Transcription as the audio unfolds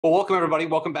Well, welcome everybody.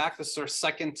 Welcome back. This is our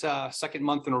second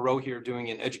month in a row here doing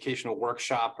an educational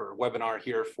workshop or webinar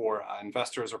here for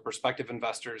investors or prospective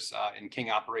investors in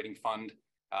King Operating Fund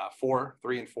 4,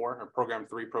 3, and 4, or Program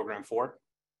 3, Program 4.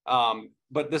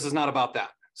 But this is not about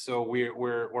that. So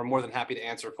we're more than happy to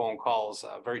answer phone calls.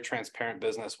 Very transparent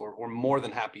business. We're more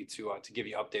than happy to give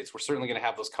you updates. We're certainly going to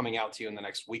have those coming out to you in the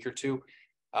next week or two,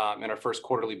 in our first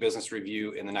quarterly business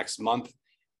review in the next month.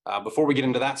 Before we get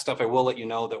into that stuff, I will let you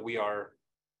know that we are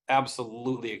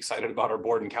absolutely excited about our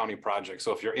Borden County project.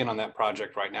 So if you're in on that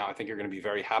project right now, I think you're going to be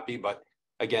very happy. But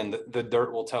again, the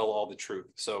dirt will tell all the truth.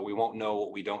 So we won't know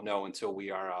what we don't know until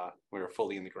we are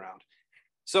fully in the ground.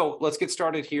 So let's get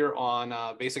started here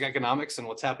on basic economics and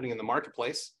what's happening in the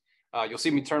marketplace. You'll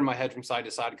see me turn my head from side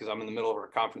to side because I'm in the middle of our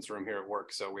conference room here at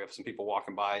work. So we have some people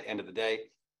walking by end of the day.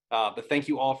 But thank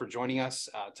you all for joining us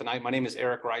tonight. My name is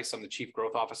Eric Rice. I'm the Chief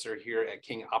Growth Officer here at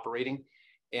King Operating.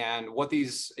 And what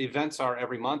these events are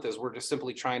every month is we're just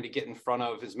simply trying to get in front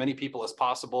of as many people as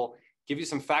possible, give you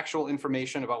some factual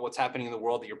information about what's happening in the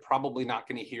world that you're probably not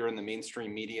going to hear in the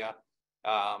mainstream media.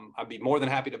 I'd be more than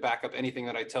happy to back up anything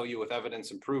that I tell you with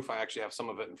evidence and proof. I actually have some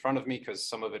of it in front of me because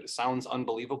some of it sounds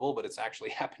unbelievable, but it's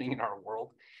actually happening in our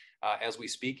world as we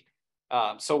speak.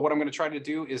 So what I'm going to try to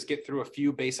do is get through a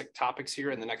few basic topics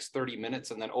here in the next 30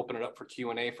 minutes and then open it up for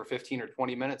Q&A for 15 or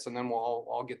 20 minutes. And then we'll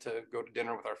all get to go to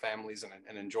dinner with our families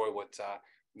and enjoy what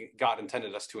God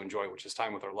intended us to enjoy, which is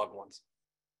time with our loved ones.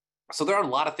 So there are a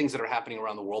lot of things that are happening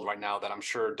around the world right now that I'm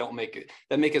sure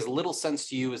make as little sense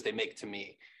to you as they make to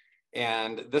me.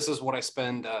 And this is what I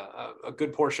spend a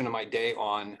good portion of my day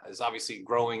on, is obviously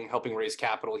growing, helping raise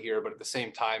capital here, but at the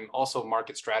same time, also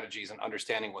market strategies and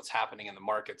understanding what's happening in the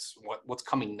markets, what's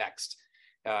coming next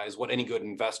is what any good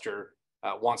investor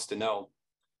wants to know.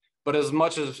 But as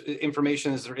much as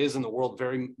information as there is in the world,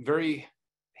 very, very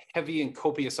heavy and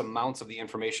copious amounts of the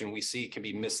information we see can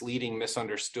be misleading,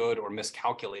 misunderstood, or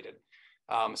miscalculated.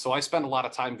 So I spend a lot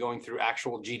of time going through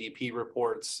actual GDP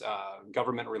reports,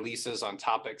 government releases on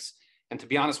topics. And to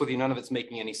be honest with you, none of it's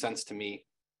making any sense to me.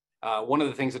 One of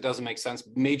the things that doesn't make sense,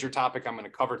 major topic I'm going to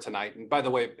cover tonight. And by the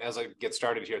way, as I get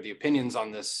started here, the opinions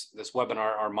on this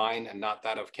webinar are mine and not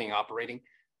that of King Operating.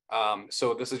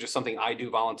 So this is just something I do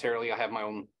voluntarily. I have my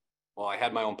own, I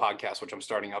had my own podcast, which I'm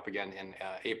starting up again in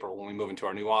April when we move into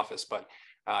our new office. But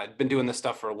I've been doing this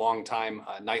stuff for a long time,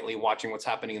 nightly watching what's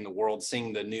happening in the world,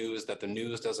 seeing the news that the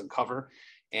news doesn't cover,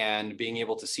 and being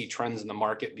able to see trends in the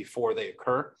market before they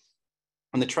occur.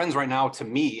 And the trends right now, to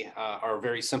me, are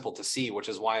very simple to see, which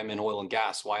is why I'm in oil and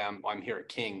gas, why I'm here at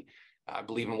King. I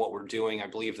believe in what we're doing. I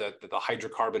believe that the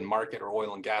hydrocarbon market or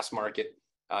oil and gas market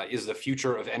is the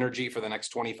future of energy for the next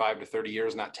 25 to 30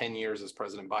 years, not 10 years, as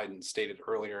President Biden stated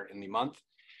earlier in the month.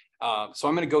 So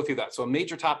I'm going to go through that. So a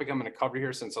major topic I'm going to cover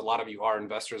here, since a lot of you are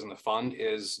investors in the fund,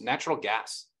 is natural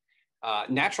gas.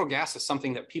 Natural gas is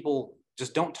something that people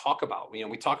just don't talk about. You know,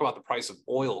 we talk about the price of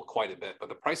oil quite a bit, but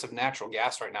the price of natural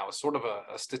gas right now is sort of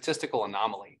a statistical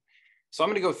anomaly. So I'm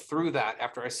going to go through that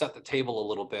after I set the table a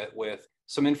little bit with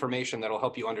some information that'll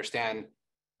help you understand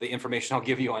the information I'll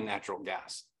give you on natural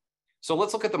gas. So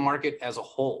let's look at the market as a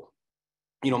whole.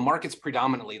 You know, markets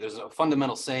predominantly, there's a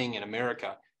fundamental saying in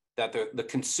America that the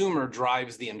consumer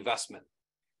drives the investment.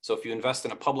 So if you invest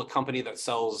in a public company that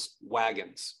sells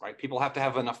wagons, right, people have to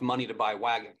have enough money to buy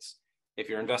wagons. If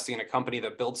you're investing in a company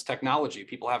that builds technology,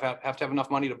 people have to have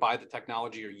enough money to buy the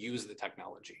technology or use the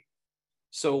technology.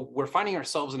 So we're finding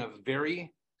ourselves in a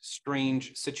very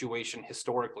strange situation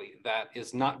historically that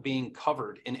is not being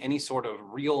covered in any sort of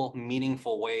real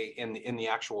meaningful way in the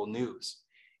actual news.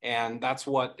 And that's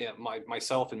what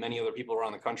myself and many other people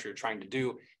around the country are trying to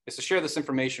do, is to share this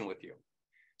information with you.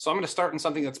 So I'm going to start in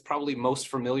something that's probably most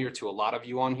familiar to a lot of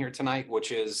you on here tonight,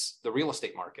 which is the real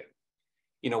estate market.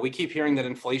 You know, we keep hearing that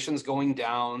inflation's going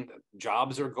down, that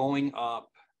jobs are going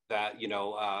up, that,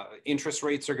 interest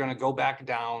rates are going to go back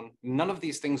down. None of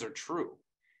these things are true.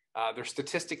 They're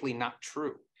statistically not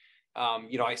true.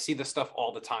 I see this stuff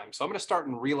all the time. So I'm going to start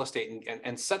in real estate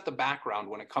and set the background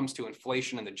when it comes to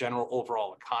inflation and the general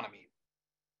overall economy.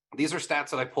 These are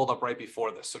stats that I pulled up right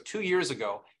before this. So 2 years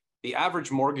ago, the average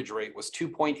mortgage rate was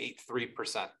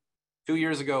 2.83%. 2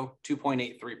 years ago,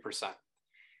 2.83%.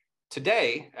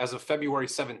 Today, as of February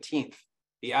 17th,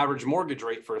 the average mortgage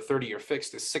rate for a 30-year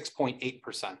fixed is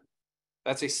 6.8%.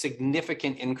 That's a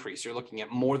significant increase. You're looking at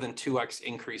more than 2x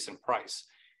increase in price.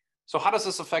 So how does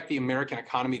this affect the American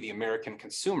economy, the American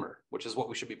consumer, which is what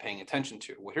we should be paying attention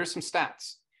to? Well, here's some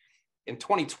stats. In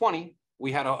 2020,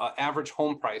 we had an average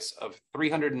home price of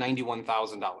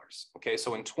 $391,000. Okay,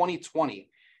 so in 2020,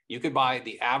 you could buy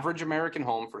the average American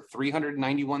home for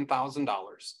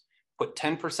 $391,000, put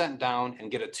 10% down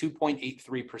and get a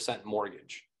 2.83%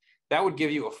 mortgage. that would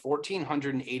give you a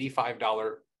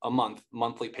 $1,485 a month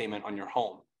monthly payment on your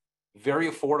home. Very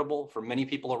affordable for many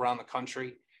people around the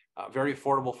country, very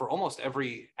affordable for almost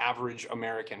every average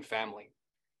American family.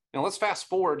 Now let's fast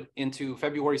forward into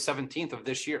February 17th of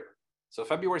this year. So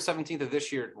February 17th of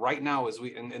this year, right now, as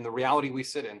we in the reality we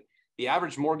sit in, the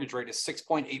average mortgage rate is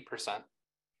 6.8%.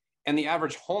 And the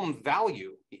average home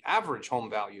value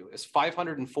is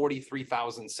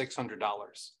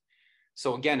 $543,600.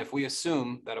 So again, if we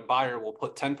assume that a buyer will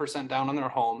put 10% down on their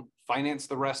home, finance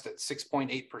the rest at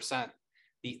 6.8%,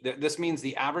 this means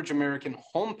the average American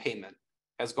home payment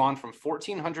has gone from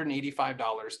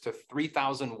 $1,485 to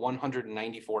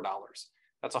 $3,194.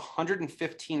 That's a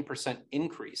 115%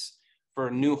 increase for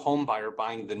a new home buyer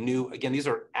buying the new, again, these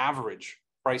are average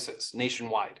prices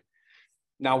nationwide.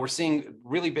 Now we're seeing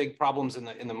really big problems in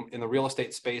the real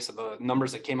estate space. The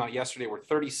numbers that came out yesterday were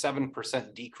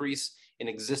 37% decrease in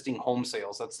existing home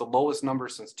sales. That's the lowest number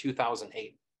since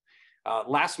 2008.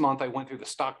 Last month, I went through the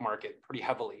stock market pretty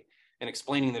heavily and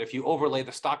explaining that if you overlay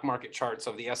the stock market charts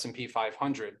of the S&P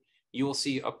 500, you will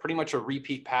see pretty much a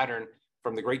repeat pattern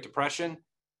from the Great Depression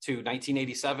to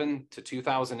 1987 to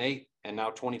 2008 and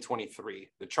now 2023.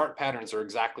 The chart patterns are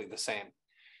exactly the same.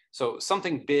 So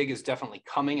something big is definitely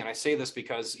coming. And I say this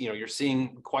because, you're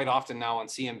seeing quite often now on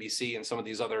CNBC and some of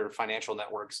these other financial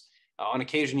networks, on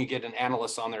occasion, you get an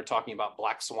analyst on there talking about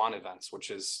black swan events, which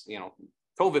is,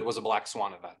 COVID was a black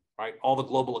swan event, right? All the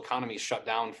global economies shut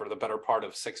down for the better part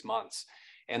of 6 months,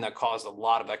 and that caused a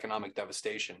lot of economic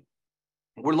devastation.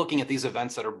 We're looking at these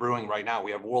events that are brewing right now.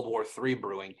 We have World War III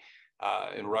brewing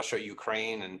in Russia,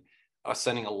 Ukraine, and us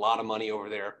sending a lot of money over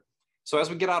there. So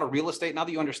as we get out of real estate, now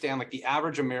that you understand, like the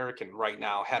average American right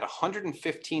now had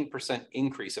 115%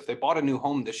 increase. If they bought a new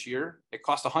home this year, it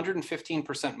cost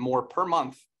 115% more per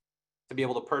month to be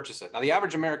able to purchase it. Now, the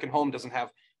average American home doesn't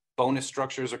have bonus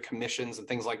structures or commissions and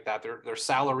things like that. They're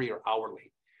salary or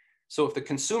hourly. So if the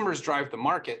consumers drive the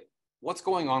market, what's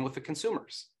going on with the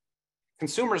consumers?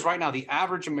 Consumers right now, the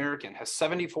average American has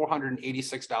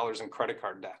 $7,486 in credit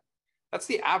card debt. That's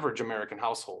the average American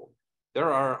household.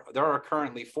 There are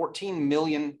currently 14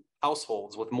 million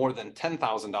households with more than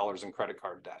 $10,000 in credit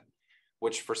card debt,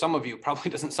 which for some of you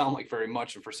probably doesn't sound like very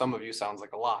much, and for some of you sounds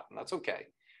like a lot, and that's okay.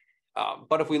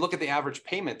 But if we look at the average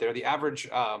payment there, the average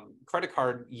credit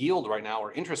card yield right now,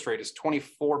 or interest rate, is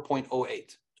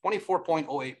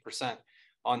 24.08%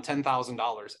 on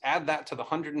 $10,000. Add that to the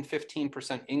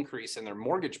 115% increase in their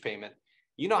mortgage payment,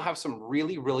 you now have some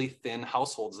really, really thin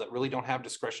households that really don't have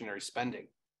discretionary spending.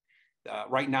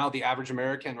 Right now, the average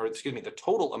American, or excuse me, the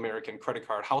total American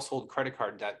household credit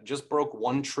card debt just broke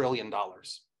 $1 trillion.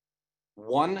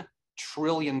 $1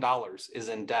 trillion is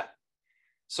in debt.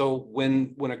 So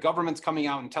when a government's coming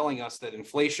out and telling us that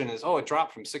inflation is, it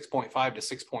dropped from 6.5 to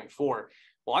 6.4,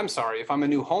 well, I'm sorry, if I'm a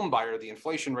new home buyer, the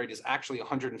inflation rate is actually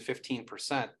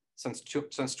 115% since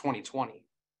 2020.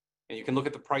 And you can look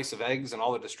at the price of eggs and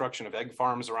all the destruction of egg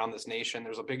farms around this nation.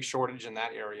 There's a big shortage in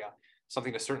that area.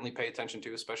 Something to certainly pay attention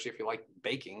to, especially if you like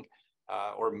baking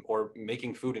or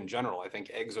making food in general. I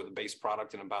think eggs are the base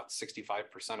product in about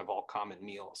 65% of all common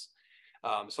meals.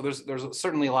 So there's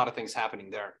certainly a lot of things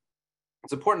happening there.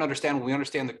 It's important to understand, when we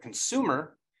understand the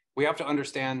consumer, we have to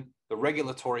understand the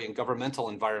regulatory and governmental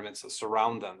environments that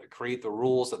surround them, that create the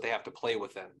rules that they have to play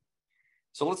within.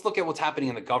 So let's look at what's happening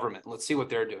in the government. Let's see what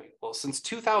they're doing. Well, since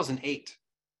 2008,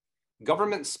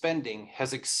 government spending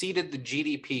has exceeded the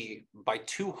GDP by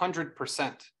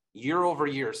 200% year over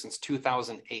year since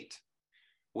 2008.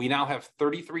 We now have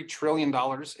 $33 trillion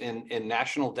in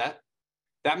national debt.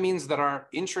 That means that our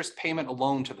interest payment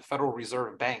alone to the Federal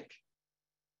Reserve Bank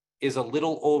is a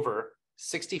little over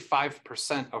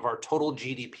 65% of our total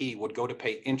GDP would go to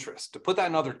pay interest. To put that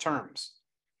in other terms,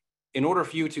 in order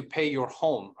for you to pay your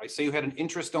home, I say you had an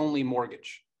interest-only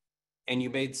mortgage, and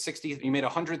you made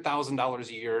 $100,000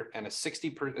 a year, and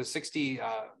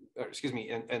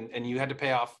and you had to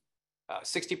pay off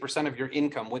 60% of your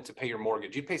income went to pay your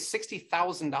mortgage. You'd pay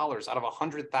 $60,000 out of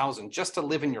 $100,000 just to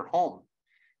live in your home.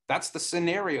 That's the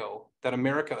scenario that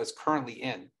America is currently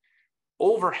in.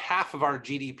 Over half of our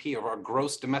GDP, of our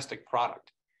gross domestic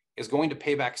product, is going to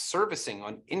pay back servicing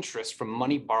on interest from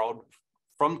money borrowed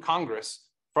from Congress,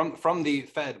 from the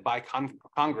Fed by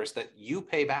Congress, that you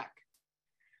pay back.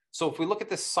 So if we look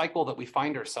at this cycle that we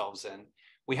find ourselves in,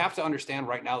 we have to understand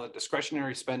right now that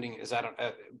discretionary spending is at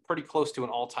pretty close to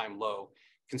an all-time low.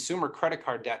 Consumer credit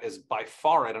card debt is by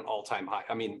far at an all-time high.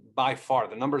 I mean, by far,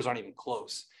 the numbers aren't even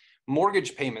close.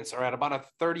 Mortgage payments are at about a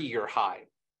 30-year high.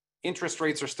 Interest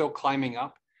rates are still climbing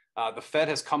up. The Fed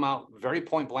has come out very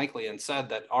point blankly and said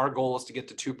that our goal is to get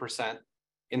to 2%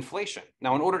 inflation.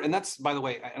 Now, and that's, by the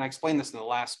way, and I explained this in the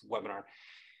last webinar,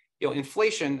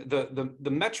 Inflation,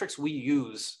 the metrics we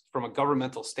use from a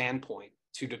governmental standpoint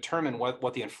to determine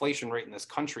what the inflation rate in this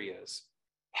country is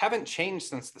haven't changed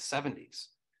since the 70s.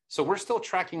 So we're still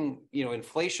tracking,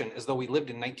 inflation as though we lived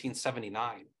in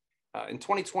 1979. In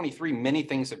 2023, many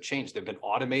things have changed. They've been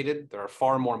automated. There are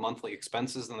far more monthly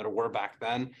expenses than there were back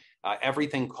then.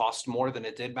 Everything costs more than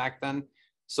it did back then.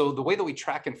 So the way that we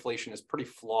track inflation is pretty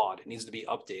flawed. It needs to be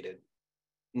updated.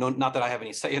 No, not that I have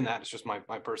any say in that. It's just my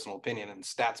personal opinion, and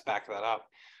stats back that up.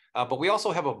 But we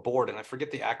also have a board, and I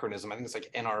forget the acronym. I think it's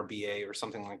like NRBA or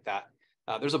something like that.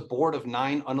 There's a board of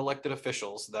 9 unelected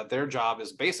officials that their job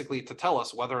is basically to tell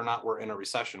us whether or not we're in a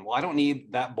recession. Well, I don't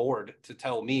need that board to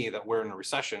tell me that we're in a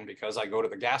recession, because I go to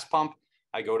the gas pump,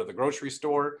 I go to the grocery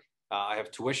store, I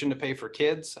have tuition to pay for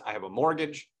kids, I have a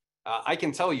mortgage. I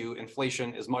can tell you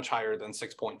inflation is much higher than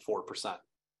 6.4%.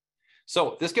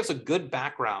 So this gives a good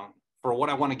background for what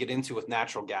I want to get into with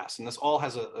natural gas. And this all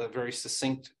has a very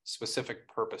succinct, specific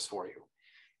purpose for you.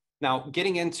 Now,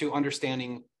 getting into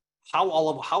understanding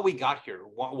how we got here.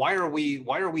 Why are we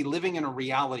living in a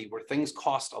reality where things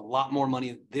cost a lot more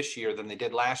money this year than they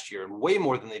did last year, and way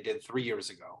more than they did 3 years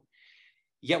ago?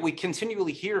 Yet we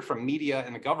continually hear from media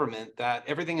and the government that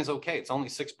everything is okay. It's only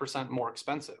 6% more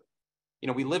expensive.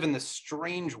 We live in this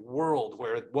strange world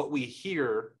where what we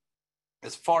hear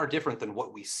is far different than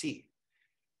what we see.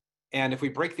 And if we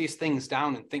break these things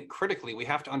down and think critically, we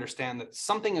have to understand that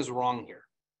something is wrong here.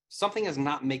 Something is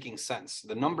not making sense.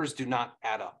 The numbers do not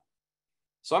add up.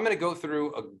 So I'm going to go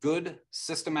through a good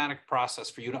systematic process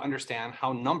for you to understand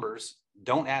how numbers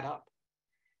don't add up.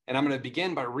 And I'm going to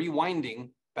begin by rewinding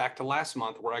back to last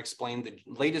month, where I explained the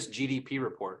latest GDP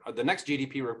report. The next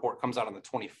GDP report comes out on the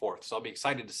 24th. So I'll be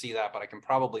excited to see that, but I can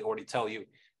probably already tell you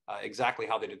exactly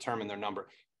how they determine their number.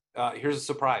 Here's a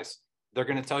surprise. They're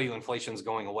going to tell you inflation's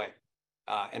going away,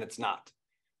 and it's not.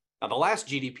 Now, the last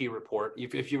GDP report,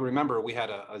 if you remember, we had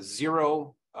a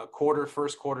zero quarter,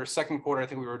 first quarter, second quarter, I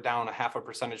think we were down 0.5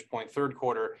 percentage point. Third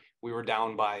quarter, we were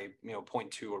down by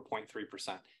 0.2 or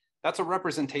 0.3%. That's a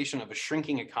representation of a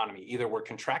shrinking economy. Either we're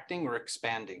contracting or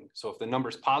expanding. So if the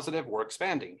number's positive, we're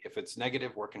expanding. If it's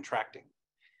negative, we're contracting.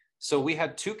 So we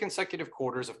had 2 consecutive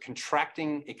quarters of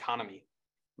contracting economy.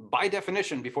 By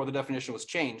definition, before the definition was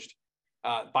changed,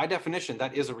 by definition,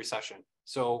 that is a recession.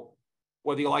 So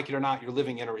whether you like it or not, you're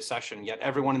living in a recession. Yet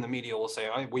everyone in the media will say,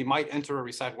 oh, we might enter a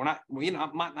recession. We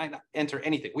might not enter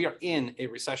anything. We are in a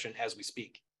recession as we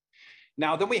speak.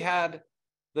 Now, then we had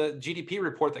the GDP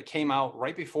report that came out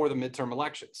right before the midterm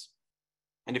elections.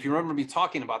 And if you remember me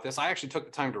talking about this, I actually took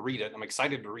the time to read it. I'm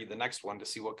excited to read the next one to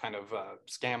see what kind of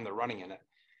scam they're running in it.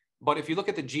 But if you look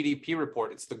at the GDP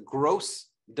report, it's the gross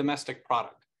domestic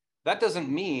product. That doesn't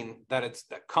mean that it's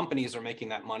that companies are making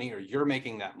that money or you're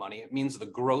making that money. It means the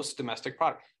gross domestic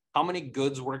product. How many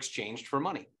goods were exchanged for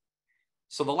money?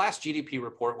 So the last GDP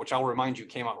report, which I'll remind you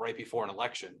came out right before an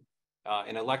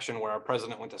election where our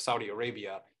president went to Saudi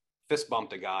Arabia, fist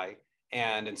bumped a guy,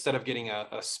 and instead of getting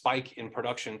a spike in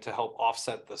production to help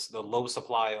offset the low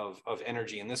supply of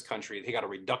energy in this country, he got a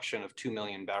reduction of 2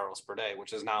 million barrels per day,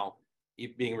 which is now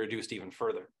being reduced even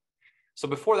further. So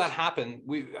before that happened,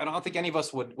 I don't think any of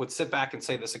us would sit back and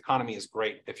say this economy is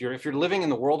great. If you're living in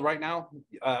the world right now,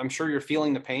 I'm sure you're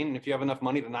feeling the pain. And if you have enough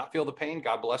money to not feel the pain,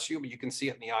 God bless you, but you can see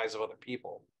it in the eyes of other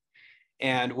people.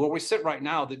 And where we sit right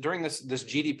now, that during this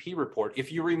GDP report,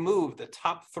 if you remove the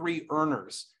top 3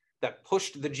 earners that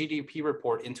pushed the GDP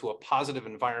report into a positive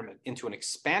environment, into an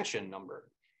expansion number,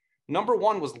 number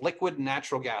 1 was liquid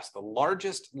natural gas. The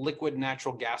largest liquid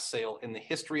natural gas sale in the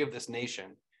history of this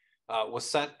nation was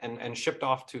set and shipped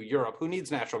off to Europe. Who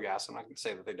needs natural gas? I'm not going to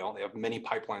say that they don't. They have many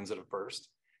pipelines that have burst.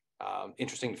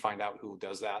 Interesting to find out who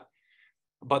does that.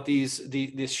 But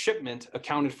this shipment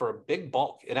accounted for a big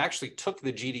bulk. It actually took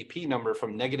the GDP number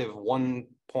from negative 1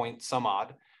 point some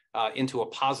odd into a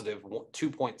positive 2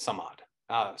 point some odd.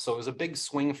 So it was a big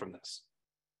swing from this.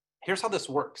 Here's how this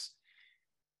works.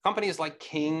 Companies like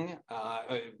King,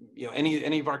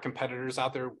 any of our competitors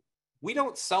out there, we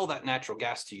don't sell that natural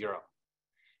gas to Europe.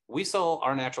 We sell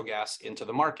our natural gas into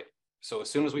the market. So as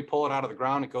soon as we pull it out of the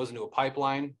ground, it goes into a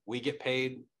pipeline, we get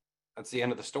paid. That's the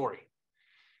end of the story.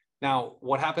 Now,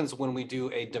 what happens when we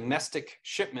do a domestic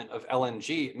shipment of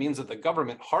LNG? It means that the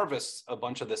government harvests a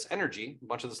bunch of this energy, a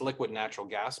bunch of this liquid natural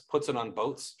gas, puts it on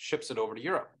boats, ships it over to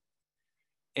Europe.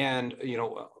 And,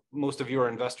 most of you are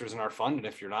investors in our fund. And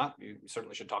if you're not, you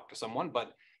certainly should talk to someone.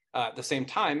 But at the same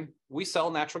time, we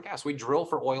sell natural gas. We drill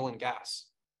for oil and gas.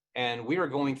 And we are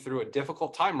going through a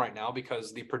difficult time right now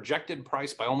because the projected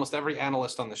price by almost every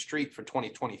analyst on the street for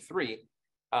 2023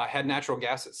 had natural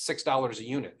gas at $6 a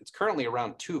unit. It's currently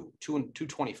around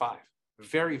 $2.25.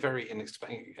 Very, very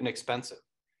inexpensive.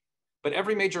 But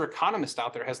every major economist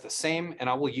out there has the same, and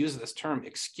I will use this term,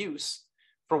 excuse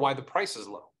for why the price is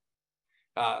low.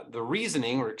 The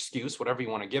reasoning or excuse, whatever you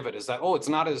want to give it, is that, oh, it's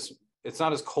not as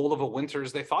cold of a winter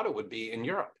as they thought it would be in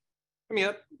Europe. I mean,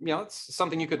 it's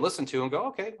something you could listen to and go,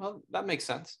 okay, well, that makes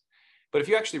sense. But if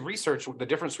you actually research the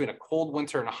difference between a cold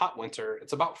winter and a hot winter,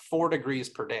 it's about 4 degrees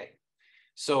per day.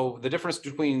 So the difference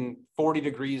between 40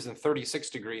 degrees and 36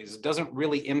 degrees doesn't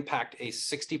really impact a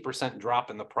 60%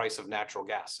 drop in the price of natural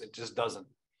gas. It just doesn't.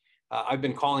 I've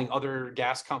been calling other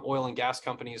oil and gas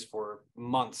companies for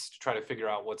months to try to figure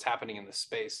out what's happening in this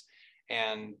space.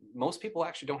 And most people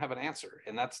actually don't have an answer.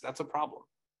 And that's a problem.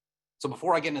 So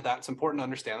before I get into that, it's important to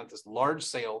understand that this large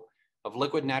sale of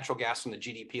liquid natural gas from the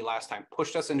GDP last time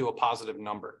pushed us into a positive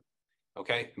number.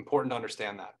 Okay, important to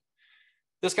understand that.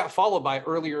 This got followed by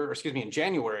in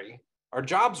January, our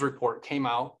jobs report came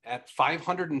out at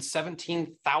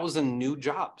 517,000 new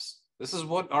jobs. This is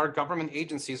what our government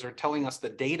agencies are telling us the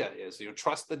data is.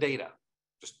 Trust the data.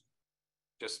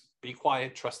 Just be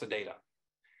quiet, trust the data.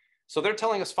 So they're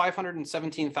telling us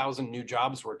 517,000 new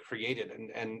jobs were created.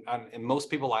 And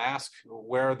most people I ask,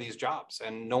 where are these jobs?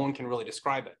 And no one can really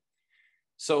describe it.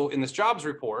 So in this jobs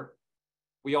report,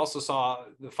 we also saw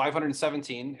the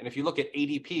 517. And if you look at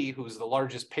ADP, who's the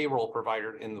largest payroll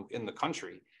provider in the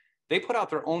country, they put out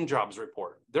their own jobs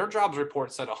report. Their jobs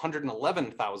report said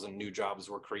 111,000 new jobs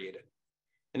were created.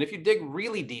 And if you dig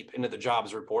really deep into the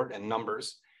jobs report and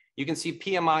numbers, you can see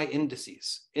PMI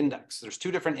index. There's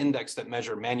 2 different indexes that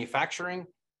measure manufacturing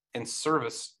and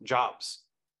service jobs.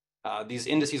 These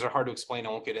indices are hard to explain. I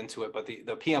won't get into it, but the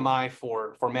PMI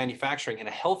for manufacturing in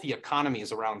a healthy economy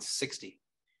is around 60.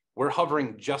 We're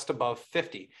hovering just above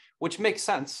 50, which makes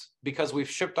sense because we've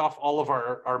shipped off all of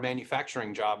our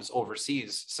manufacturing jobs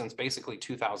overseas since basically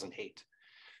 2008.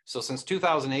 So since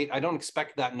 2008, I don't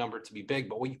expect that number to be big,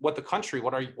 but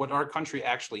what our country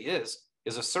actually is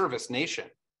a service nation.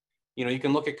 You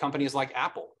can look at companies like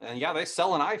Apple, and yeah, they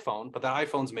sell an iPhone, but that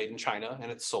iPhone's made in China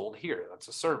and it's sold here. That's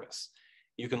a service.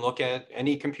 You can look at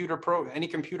any computer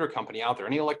company out there,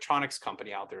 any electronics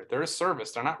company out there. They're a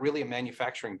service. They're not really a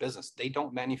manufacturing business. They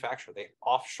don't manufacture. They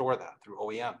offshore that through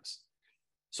OEMs.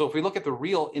 So if we look at the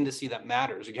real indice that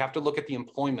matters, you have to look at the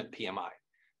employment PMI.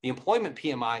 The employment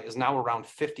PMI is now around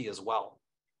 50 as well,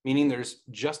 meaning there's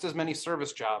just as many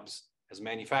service jobs as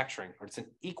manufacturing, or it's an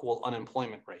equal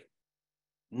unemployment rate.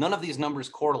 None of these numbers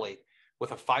correlate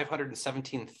with a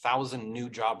 517,000 new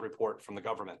job report from the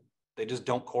government. They just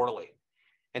don't correlate.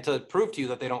 And to prove to you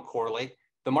that they don't correlate,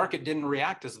 the market didn't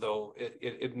react as though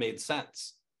it made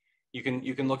sense. You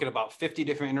can look at about 50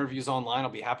 different interviews online. I'll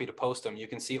be happy to post them. You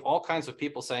can see all kinds of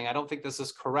people saying, I don't think this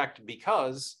is correct,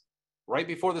 because right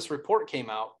before this report came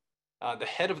out, the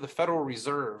head of the Federal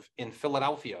Reserve in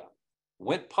Philadelphia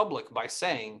went public by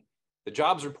saying the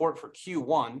jobs report for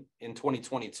Q1 in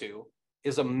 2022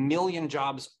 is 1 million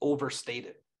jobs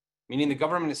overstated. Meaning the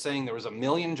government is saying there was 1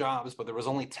 million jobs, but there was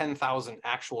only 10,000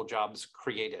 actual jobs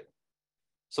created.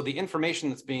 So the information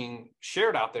that's being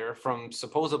shared out there from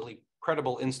supposedly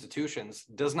credible institutions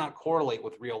does not correlate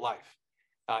with real life.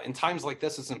 In times like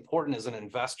this, it's important as an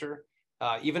investor,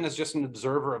 even as just an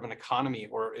observer of an economy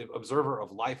or observer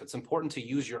of life, it's important to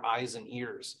use your eyes and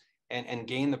ears and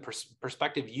gain the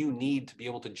perspective you need to be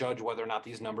able to judge whether or not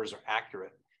these numbers are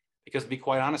accurate. Because to be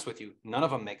quite honest with you, none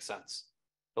of them make sense.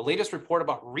 The latest report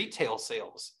about retail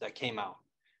sales that came out,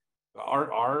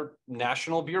 our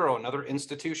National Bureau, another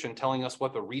institution telling us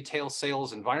what the retail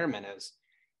sales environment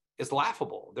is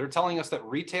laughable. They're telling us that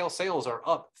retail sales are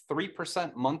up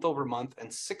 3% month over month and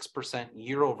 6%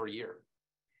 year over year.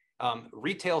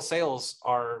 Retail sales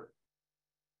are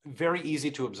very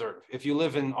easy to observe. If you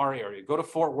live in our area, go to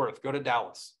Fort Worth, go to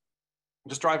Dallas,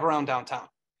 just drive around downtown.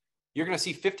 You're going to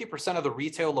see 50% of the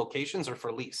retail locations are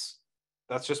for lease.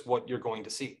 That's just what you're going to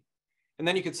see. And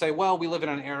then you could say, well, we live in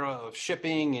an era of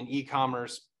shipping and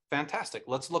e-commerce. Fantastic.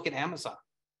 Let's look at Amazon.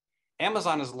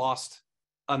 Amazon has lost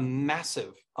a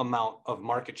massive amount of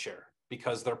market share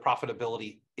because their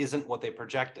profitability isn't what they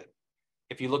projected.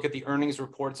 If you look at the earnings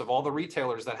reports of all the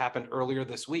retailers that happened earlier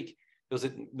this week,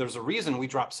 there's a reason we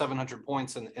dropped 700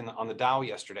 points on the Dow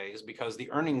yesterday, is because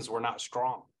the earnings were not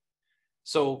strong.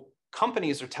 So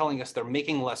companies are telling us they're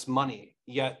making less money,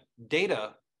 yet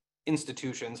data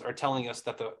institutions are telling us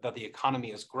that the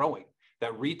economy is growing,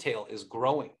 that retail is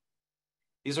growing.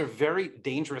 These are very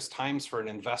dangerous times for an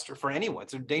investor, for anyone.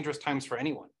 It's dangerous times for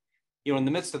anyone. In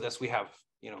the midst of this, we have,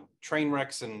 train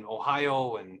wrecks in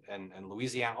Ohio and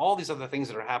Louisiana, all these other things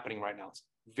that are happening right now. It's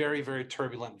very, very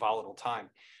turbulent, volatile time.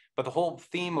 But the whole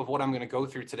theme of what I'm going to go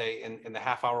through today in the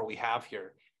half hour we have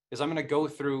here is I'm going to go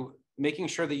through making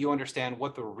sure that you understand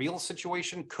what the real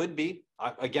situation could be.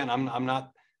 Again, I'm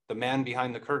not the man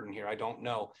behind the curtain here. I don't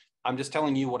know. I'm just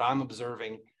telling you what I'm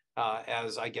observing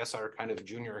as I guess our kind of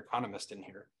junior economist in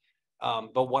here.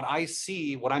 But what I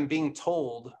see, what I'm being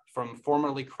told from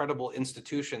formerly credible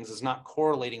institutions is not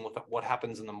correlating with what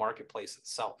happens in the marketplace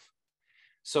itself.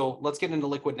 So let's get into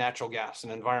liquid natural gas,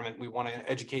 an environment we want to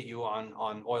educate you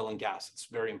on oil and gas. It's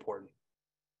very important.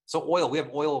 So oil, we have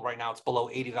oil right now, it's below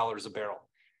 $80 a barrel.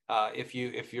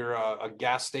 If you're a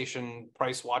gas station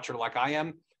price watcher like I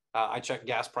am, I check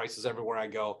gas prices everywhere I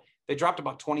go. They dropped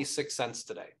about 26 cents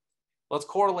today. Let's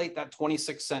correlate that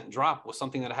 26-cent drop with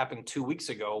something that happened 2 weeks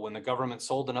ago when the government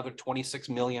sold another 26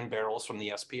 million barrels from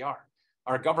the SPR.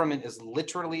 Our government is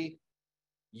literally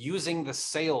using the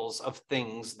sales of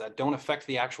things that don't affect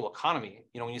the actual economy.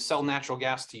 You know, when you sell natural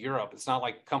gas to Europe, it's not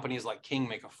like companies like King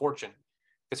make a fortune.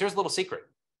 Because here's a little secret.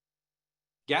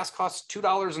 Gas costs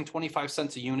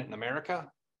 $2.25 a unit in America.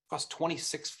 It costs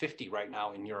 $26.50 right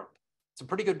now in Europe. It's a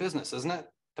pretty good business, isn't it?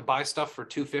 To buy stuff for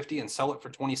 $2.50 and sell it for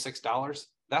 $26.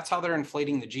 That's how they're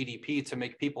inflating the GDP to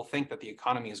make people think that the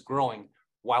economy is growing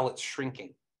while it's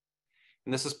shrinking.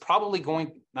 And this is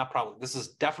this is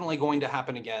definitely going to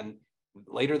happen again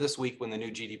later this week when the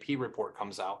new GDP report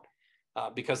comes out,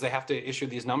 because they have to issue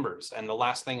these numbers. And the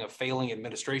last thing a failing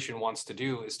administration wants to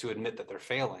do is to admit that they're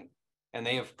failing. And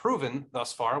they have proven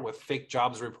thus far with fake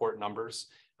jobs report numbers,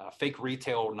 fake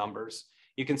retail numbers.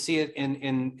 You can see it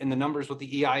in the numbers with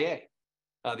the EIA.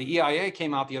 The EIA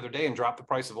came out the other day and dropped the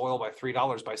price of oil by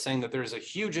 $3 by saying that there's a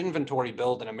huge inventory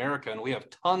build in America and we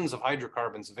have tons of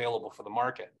hydrocarbons available for the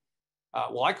market.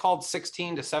 Well, I called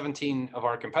 16 to 17 of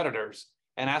our competitors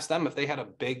and asked them if they had a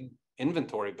big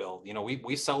inventory build. You know,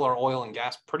 we sell our oil and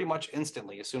gas pretty much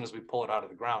instantly as soon as we pull it out of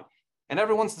the ground, and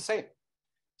everyone's the same.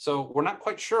 So we're not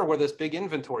quite sure where this big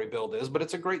inventory build is, but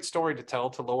it's a great story to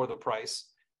tell to lower the price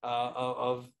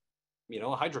of a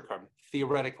hydrocarbon,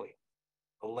 theoretically,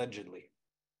 allegedly.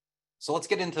 So let's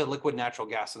get into liquid natural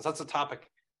gas, since that's a topic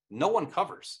no one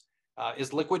covers.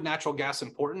 Is liquid natural gas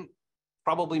important?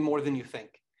 Probably more than you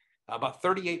think. About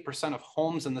 38% of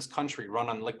homes in this country run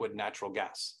on liquid natural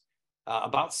gas.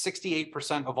 About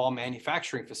 68% of all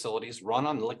manufacturing facilities run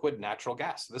on liquid natural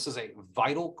gas. This is a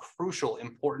vital, crucial,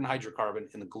 important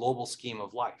hydrocarbon in the global scheme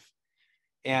of life.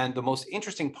 And the most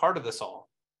interesting part of this all,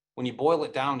 when you boil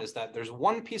it down, is that there's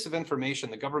one piece of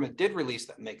information the government did release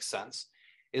that makes sense,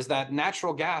 is that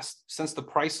natural gas, since the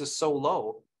price is so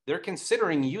low, they're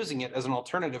considering using it as an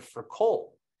alternative for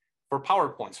coal, for power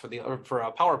plants, for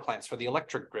the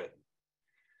electric grid.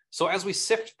 So as we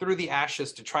sift through the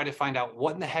ashes to try to find out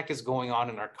what in the heck is going on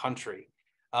in our country,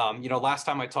 last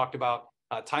time I talked about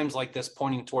times like this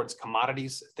pointing towards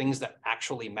commodities, things that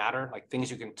actually matter, like things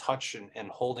you can touch and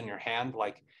hold in your hand,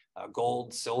 like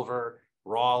gold, silver,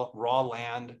 raw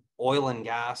land, oil and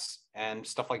gas, and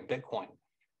stuff like Bitcoin.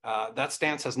 That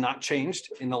stance has not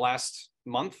changed in the last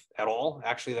month at all.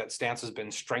 Actually, that stance has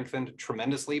been strengthened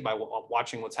tremendously by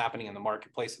watching what's happening in the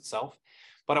marketplace itself.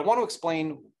 But I want to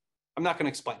explain. I'm not going to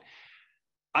explain.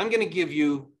 I'm going to give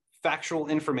you factual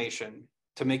information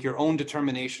to make your own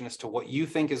determination as to what you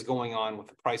think is going on with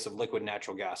the price of liquid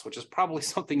natural gas, which is probably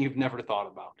something you've never thought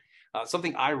about,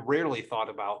 something I rarely thought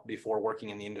about before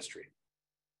working in the industry.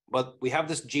 But we have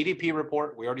this GDP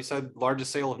report. We already said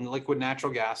largest sale of liquid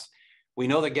natural gas. We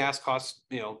know that gas costs,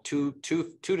 $2 to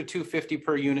 $2.50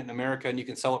 per unit in America, and you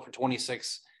can sell it for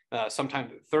 $26,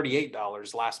 sometimes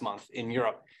 $38 last month in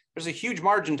Europe. There's a huge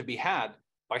margin to be had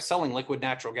by selling liquid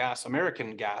natural gas,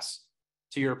 American gas,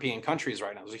 to European countries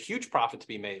right now. There's a huge profit to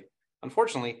be made.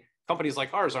 Unfortunately, companies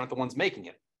like ours aren't the ones making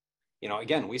it.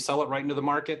 Again, we sell it right into the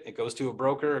market. It goes to a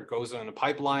broker, it goes in a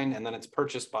pipeline, and then it's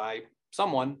purchased by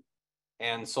someone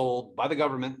and sold by the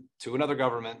government to another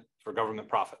government for government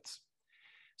profits.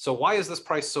 So why is this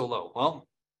price so low? Well,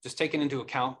 just taking into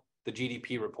account the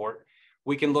GDP report,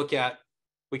 we can look at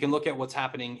what's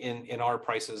happening in our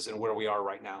prices and where we are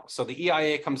right now. So the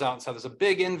EIA comes out and says there's a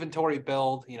big inventory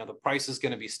build. The price is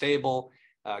going to be stable.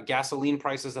 Gasoline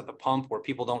prices at the pump, where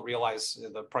people don't realize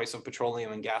the price of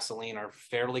petroleum and gasoline are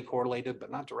fairly correlated, but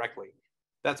not directly.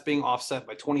 That's being offset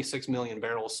by 26 million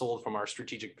barrels sold from our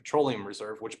strategic petroleum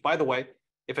reserve, which, by the way,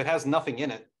 if it has nothing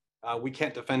in it, we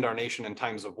can't defend our nation in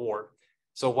times of war.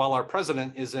 So while our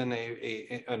president is in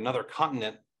another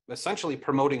continent, essentially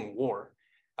promoting war,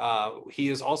 he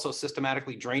is also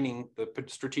systematically draining the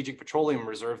strategic petroleum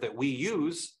reserve that we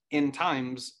use in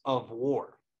times of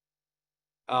war.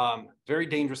 Very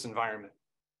dangerous environment.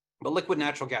 But liquid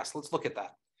natural gas, let's look at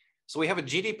that. So we have a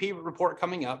GDP report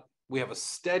coming up. We have a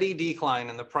steady decline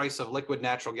in the price of liquid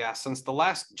natural gas since the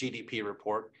last GDP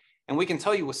report. And we can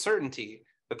tell you with certainty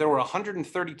that there were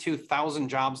 132,000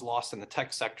 jobs lost in the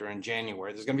tech sector in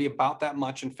January. There's going to be about that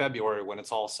much in February when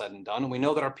it's all said and done. And we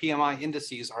know that our PMI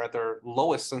indices are at their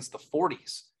lowest since the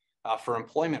 40s for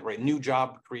employment rate, new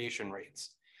job creation rates.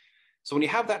 So when you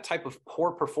have that type of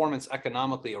poor performance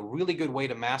economically, a really good way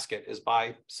to mask it is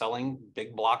by selling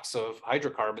big blocks of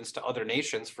hydrocarbons to other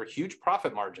nations for huge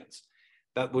profit margins.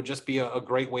 That would just be a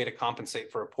great way to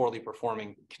compensate for a poorly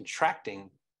performing, contracting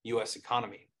US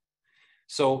economy.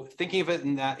 So thinking of it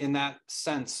in that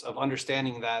sense of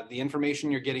understanding that the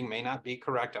information you're getting may not be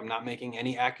correct. I'm not making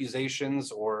any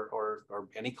accusations or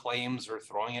any claims or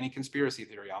throwing any conspiracy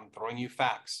theory. I'm throwing you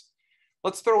facts.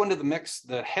 Let's throw into the mix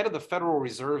the head of the Federal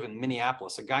Reserve in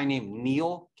Minneapolis, a guy named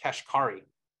Neel Kashkari.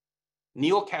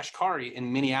 Neel Kashkari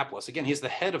in Minneapolis. Again, he's the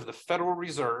head of the Federal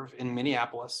Reserve in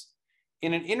Minneapolis.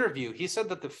 In an interview, he said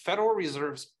that the Federal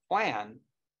Reserve's plan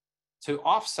to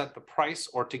offset the price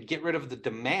or to get rid of the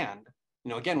demand.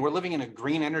 Again, we're living in a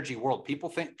green energy world.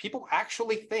 People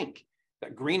actually think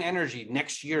that green energy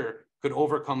next year could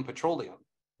overcome petroleum.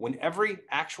 When every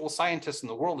actual scientist in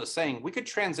the world is saying we could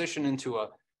transition into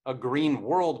a green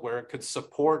world where it could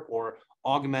support or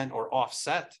augment or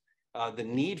offset the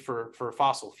need for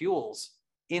fossil fuels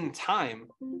in time,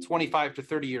 25 to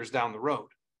 30 years down the road.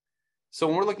 So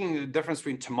when we're looking at the difference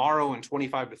between tomorrow and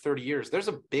 25 to 30 years, there's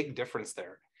a big difference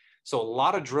there. So a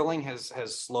lot of drilling has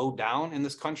slowed down in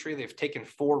this country. They've taken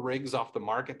 4 rigs off the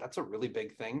market. That's a really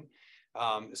big thing,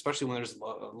 especially when there's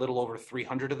a little over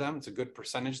 300 of them. It's a good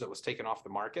percentage that was taken off the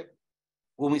market.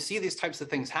 When we see these types of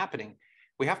things happening,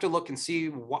 we have to look and see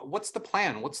what's the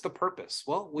plan, what's the purpose?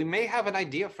 Well, we may have an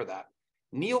idea for that.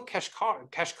 Neel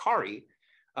Kashkari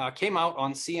came out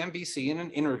on CNBC in an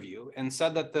interview and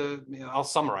said that I'll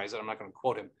summarize it, I'm not going to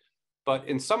quote him, but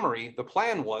in summary, the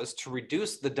plan was to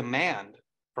reduce the demand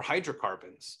for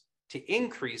hydrocarbons to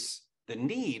increase the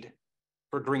need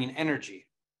for green energy.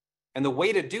 And the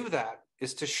way to do that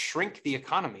is to shrink the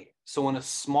economy. So in a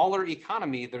smaller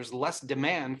economy, there's less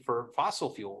demand for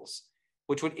fossil fuels,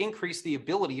 which would increase the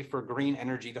ability for green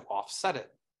energy to offset it.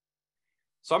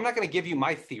 So I'm not going to give you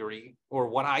my theory or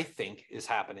what I think is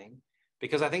happening,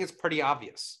 because I think it's pretty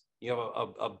obvious. You have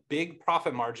a big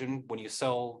profit margin when you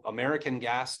sell American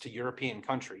gas to European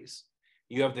countries.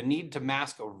 You have the need to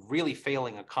mask a really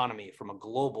failing economy from a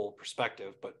global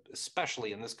perspective, but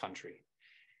especially in this country.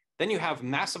 Then you have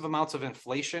massive amounts of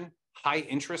inflation, high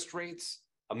interest rates,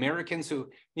 Americans who,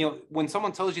 when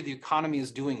someone tells you the economy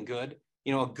is doing good,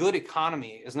 a good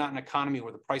economy is not an economy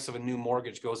where the price of a new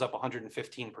mortgage goes up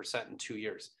 115% in 2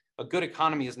 years. A good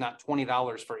economy is not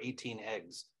 $20 for 18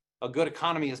 eggs. A good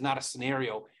economy is not a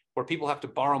scenario where people have to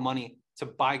borrow money to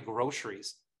buy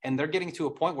groceries, and they're getting to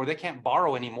a point where they can't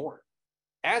borrow anymore,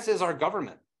 as is our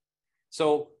government.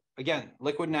 So again,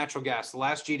 liquid natural gas, the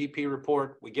last GDP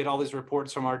report, we get all these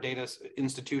reports from our data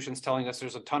institutions telling us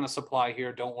there's a ton of supply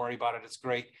here, don't worry about it, it's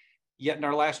great. Yet in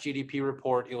our last GDP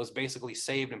report, it was basically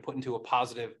saved and put into a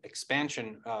positive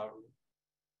expansion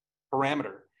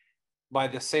parameter by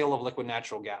the sale of liquid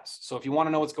natural gas. So if you want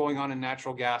to know what's going on in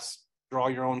natural gas, draw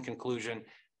your own conclusion.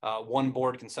 One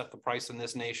board can set the price in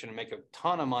this nation and make a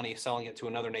ton of money selling it to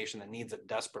another nation that needs it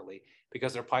desperately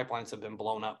because their pipelines have been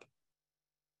blown up.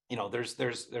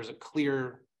 There's a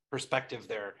clear perspective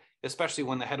there, especially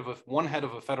when one head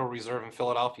of a Federal Reserve in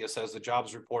Philadelphia says the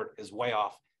jobs report is way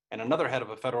off, and another head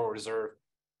of a Federal Reserve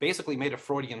basically made a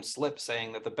Freudian slip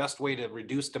saying that the best way to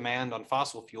reduce demand on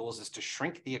fossil fuels is to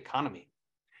shrink the economy.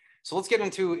 So let's get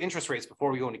into interest rates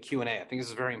before we go into Q&A. I think this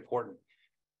is very important.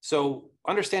 So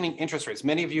understanding interest rates,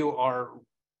 many of you are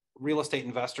real estate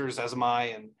investors, as am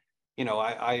I, and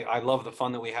I love the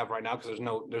fund that we have right now because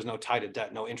there's no tie to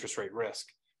debt, no interest rate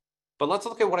risk. But let's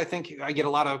look at what I think. I get a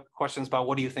lot of questions about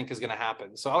what do you think is going to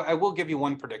happen. So I will give you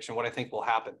one prediction, what I think will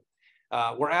happen.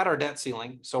 We're at our debt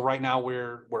ceiling. So right now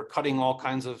we're cutting all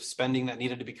kinds of spending that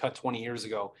needed to be cut 20 years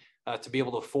ago to be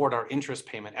able to afford our interest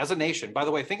payment as a nation. By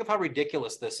the way, think of how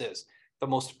ridiculous this is. The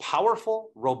most powerful,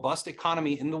 robust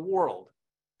economy in the world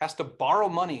has to borrow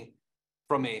money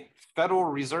from a Federal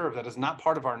Reserve that is not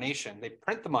part of our nation. They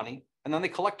print the money and then they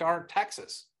collect our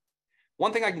taxes.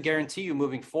 One thing I can guarantee you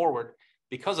moving forward,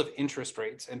 because of interest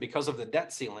rates and because of the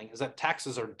debt ceiling, is that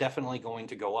taxes are definitely going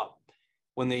to go up.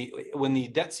 When the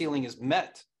debt ceiling is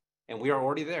met, and we are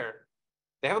already there,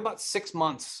 they have about 6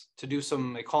 months to do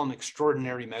some, they call them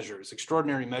extraordinary measures.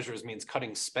 Extraordinary measures means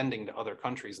cutting spending to other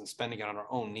countries and spending it on our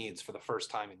own needs for the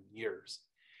first time in years.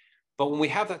 But when we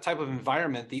have that type of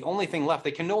environment, the only thing left,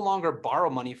 they can no longer borrow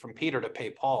money from Peter to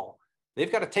pay Paul.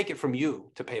 They've got to take it from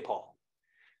you to pay Paul.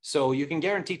 So you can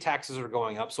guarantee taxes are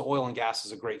going up. So oil and gas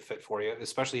is a great fit for you,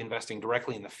 especially investing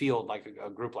directly in the field like a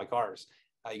group like ours.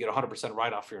 You get 100%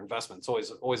 write-off for your investment.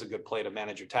 It's always a good play to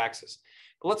manage your taxes.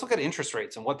 But let's look at interest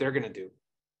rates and what they're going to do.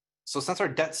 So since our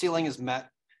debt ceiling is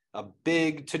met, a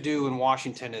big to-do in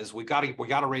Washington is we got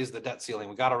to raise the debt ceiling.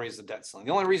 We got to raise the debt ceiling.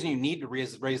 The only reason you need to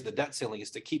raise the debt ceiling is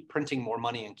to keep printing more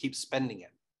money and keep spending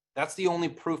it. That's the only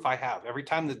proof I have. Every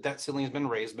time the debt ceiling has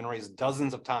been raised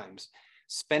dozens of times,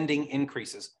 spending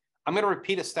increases. I'm going to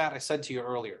repeat a stat I said to you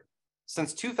earlier.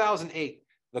 Since 2008,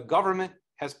 the government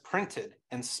has printed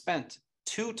and spent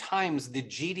 2 times the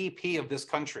GDP of this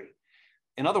country.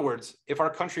 In other words, if our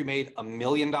country made $1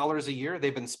 million a year,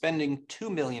 they've been spending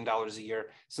 $2 million a year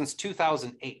since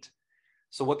 2008.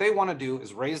 So what they want to do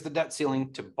is raise the debt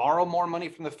ceiling to borrow more money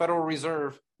from the Federal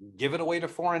Reserve, give it away to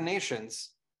foreign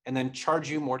nations, and then charge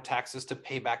you more taxes to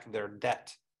pay back their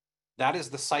debt. That is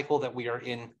the cycle that we are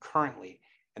in currently.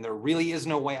 And there really is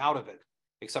no way out of it,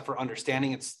 except for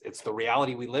understanding it's the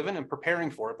reality we live in and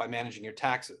preparing for it by managing your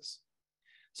taxes.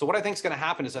 So what I think is going to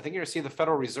happen is I think you're going to see the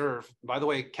Federal Reserve, by the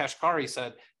way, Kashkari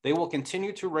said, they will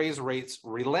continue to raise rates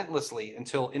relentlessly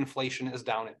until inflation is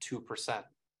down at 2%.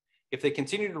 If they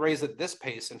continue to raise at this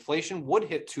pace, inflation would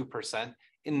hit 2%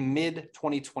 in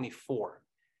mid-2024.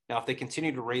 Now, if they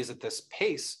continue to raise at this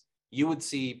pace, you would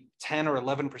see 10 or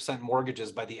 11%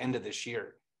 mortgages by the end of this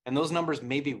year. And those numbers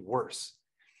may be worse.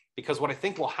 Because what I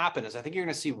think will happen is I think you're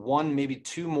going to see 1, maybe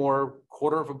 2 more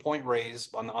quarter of a point raise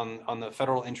on the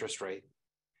federal interest rate.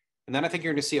 And then I think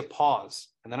you're going to see a pause.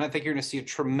 And then I think you're going to see a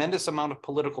tremendous amount of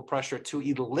political pressure to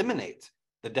eliminate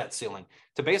the debt ceiling,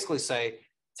 to basically say,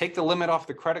 take the limit off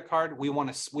the credit card. We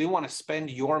want to spend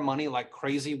your money like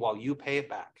crazy while you pay it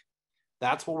back.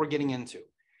 That's what we're getting into.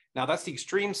 Now, that's the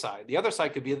extreme side. The other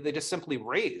side could be that they just simply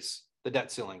raise the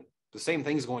debt ceiling. The same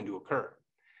thing is going to occur.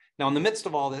 Now, in the midst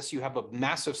of all this, you have a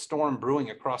massive storm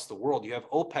brewing across the world. You have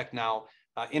OPEC now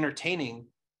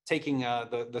taking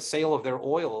the sale of their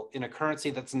oil in a currency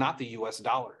that's not the US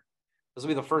dollar. This will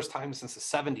be the first time since the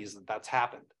 70s that that's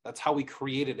happened. That's how we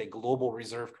created a global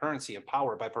reserve currency of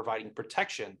power, by providing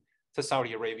protection to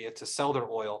Saudi Arabia to sell their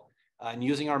oil and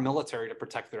using our military to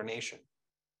protect their nation.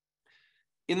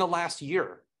 In the last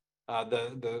year,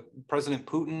 the President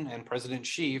Putin and President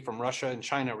Xi from Russia and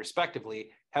China, respectively,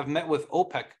 have met with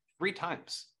OPEC 3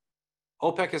 times.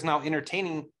 OPEC is now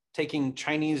entertaining taking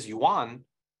Chinese yuan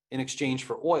in exchange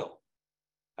for oil.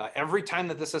 Every time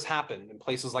that this has happened in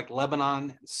places like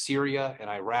Lebanon, Syria, and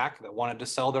Iraq that wanted to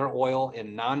sell their oil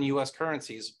in non-US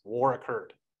currencies, war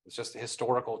occurred. It's just a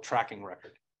historical tracking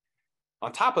record.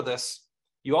 On top of this,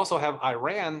 you also have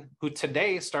Iran, who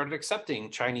today started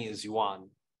accepting Chinese yuan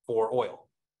for oil.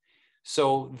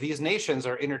 So these nations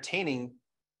are entertaining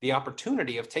the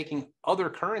opportunity of taking other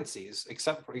currencies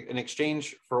except for in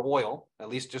exchange for oil, at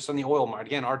least just on the oil market.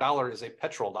 Again, our dollar is a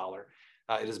petrol dollar.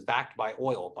 It is backed by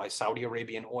oil, by Saudi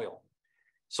Arabian oil.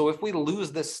 So if we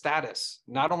lose this status,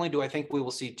 not only do I think we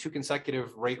will see 2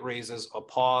 consecutive rate raises, a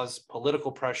pause, political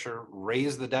pressure,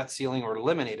 raise the debt ceiling or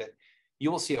eliminate it,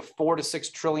 you will see a $4 to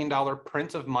 $6 trillion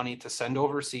print of money to send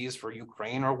overseas for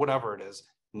Ukraine or whatever it is.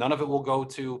 None of it will go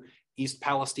to East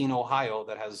Palestine, Ohio,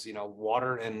 that has,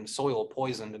 water and soil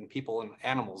poisoned and people and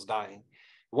animals dying.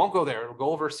 It won't go there. It'll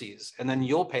go overseas, and then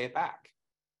you'll pay it back.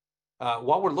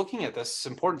 While we're looking at this, it's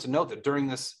important to note that during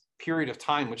this period of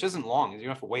time, which isn't long, you don't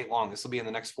have to wait long, this will be in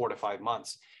the next 4 to 5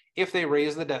 months. If they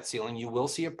raise the debt ceiling, you will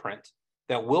see a print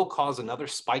that will cause another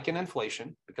spike in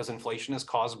inflation, because inflation is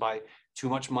caused by too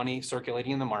much money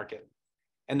circulating in the market.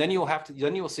 And then you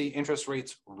will see interest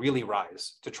rates really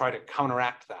rise to try to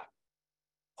counteract that.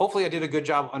 Hopefully I did a good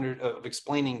job of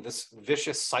explaining this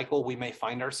vicious cycle we may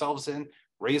find ourselves in.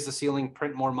 Raise the ceiling,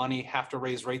 print more money, have to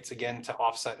raise rates again to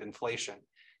offset inflation.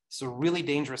 It's a really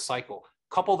dangerous cycle.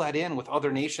 Couple that in with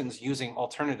other nations using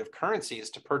alternative currencies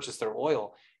to purchase their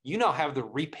oil, you now have the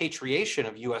repatriation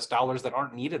of US dollars that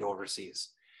aren't needed overseas.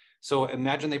 So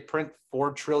imagine they print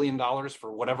 $4 trillion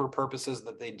for whatever purposes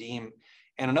that they deem,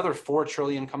 and another $4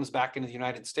 trillion comes back into the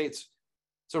United States.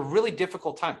 It's a really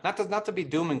difficult time, not to be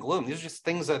doom and gloom. These are just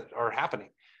things that are happening.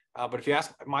 But if you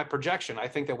ask my projection, I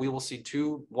think that we will see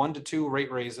 1 to 2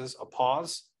 rate raises, a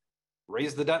pause,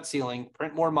 raise the debt ceiling,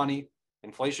 print more money,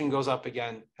 inflation goes up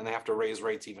again, and they have to raise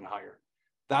rates even higher.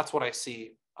 That's what I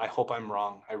see. I hope I'm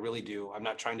wrong. I really do. I'm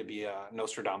not trying to be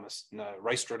Nostradamus,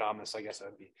 Rice-Stradamus, I guess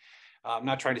I'd be. I'm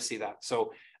not trying to see that.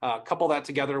 So couple that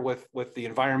together with the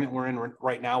environment we're in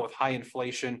right now with high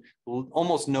inflation,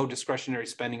 almost no discretionary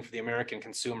spending for the American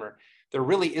consumer. There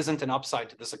really isn't an upside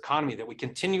to this economy that we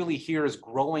continually hear is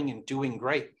growing and doing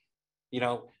great.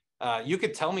 You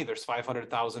could tell me there's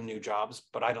 500,000 new jobs,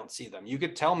 but I don't see them. You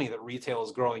could tell me that retail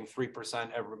is growing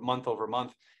 3% every month over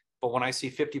month, but when I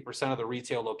see 50% of the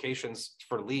retail locations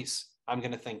for lease, I'm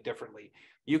going to think differently.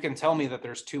 You can tell me that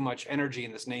there's too much energy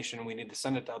in this nation and we need to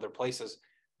send it to other places,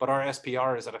 but our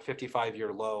SPR is at a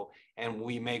 55-year low and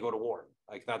we may go to war.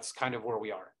 Like that's kind of where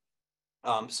we are.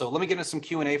 So let me get into some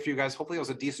Q&A for you guys. Hopefully it was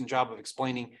a decent job of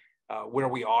explaining where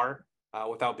we are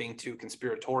without being too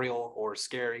conspiratorial or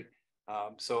scary.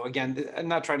 So again, I'm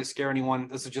not trying to scare anyone.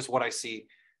 This is just what I see.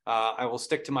 I will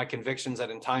stick to my convictions that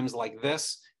in times like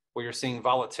this, where you're seeing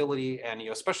volatility and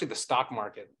especially the stock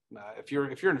market, if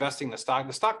you're investing in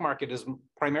the stock market is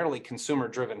primarily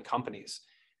consumer-driven companies.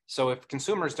 So if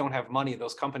consumers don't have money,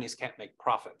 those companies can't make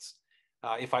profits.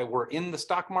 If I were in the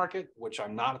stock market, which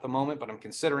I'm not at the moment, but I'm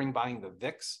considering buying the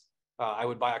VIX, I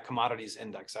would buy a commodities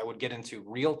index. I would get into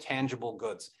real tangible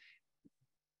goods.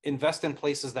 Invest in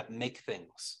places that make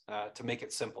things, to make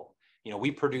it simple.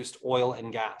 We produced oil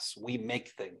and gas. We make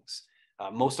things.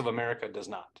 Most of America does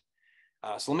not.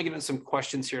 So let me get into some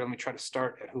questions here. Let me try to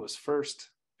start at who was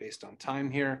first based on time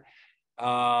here.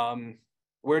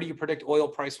 Where do you predict oil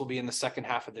price will be in the second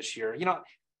half of this year?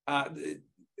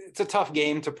 It's a tough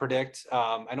game to predict.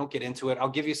 I don't get into it. I'll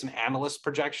give you some analyst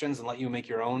projections and let you make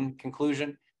your own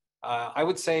conclusion. I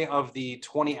would say of the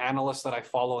 20 analysts that I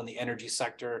follow in the energy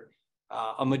sector,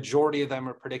 a majority of them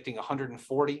are predicting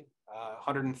 140,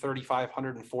 135,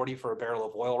 140 for a barrel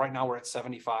of oil. Right now we're at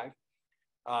 75.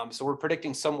 So we're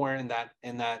predicting somewhere in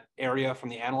that area from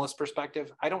the analyst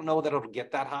perspective. I don't know that it'll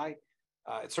get that high.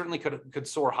 It certainly could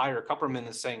soar higher. Kupperman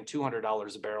is saying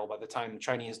 $200 a barrel by the time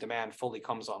Chinese demand fully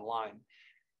comes online,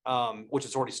 which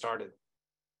has already started.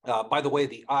 By the way,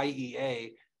 the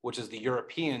IEA, which is the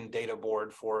European data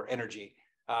board for energy,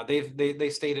 they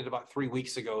stated about 3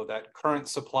 weeks ago that current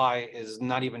supply is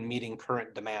not even meeting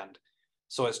current demand.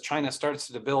 So as China starts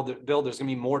to build, there's going to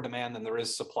be more demand than there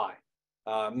is supply.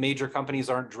 Major companies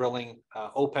aren't drilling.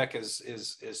 OPEC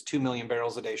is 2 million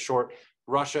barrels a day short.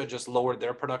 Russia just lowered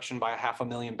their production by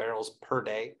 500,000 barrels per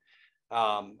day.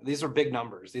 These are big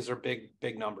numbers. These are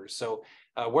big numbers. So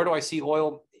where do I see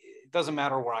oil? It doesn't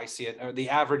matter where I see it. The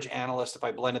average analyst, if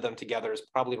I blended them together, is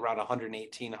probably around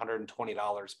 $118,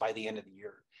 $120 by the end of the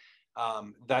year.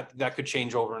 That could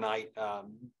change overnight,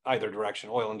 either direction.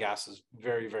 Oil and gas is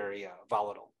very, very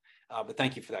volatile. But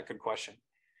thank you for that. Good question.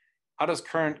 How does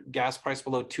current gas price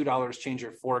below $2 change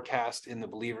your forecast in the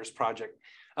Believers Project?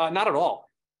 Not at all.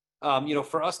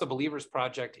 For us, the Believers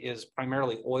Project is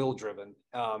primarily oil driven,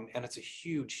 and it's a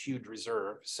huge, huge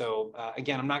reserve. So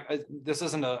again, this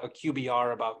isn't a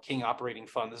QBR about King Operating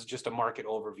Fund. This is just a market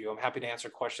overview. I'm happy to answer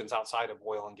questions outside of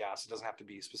oil and gas. It doesn't have to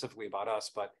be specifically about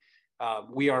us, but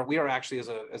we are actually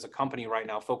as a company right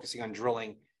now focusing on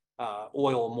drilling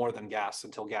oil more than gas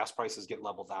until gas prices get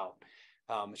leveled out.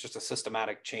 It's just a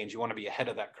systematic change. You want to be ahead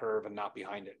of that curve and not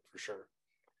behind it for sure.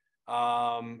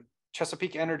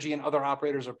 Chesapeake Energy and other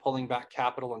operators are pulling back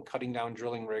capital and cutting down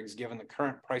drilling rigs given the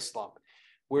current price slump.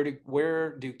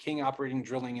 Where do King Operating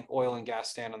Drilling and oil and gas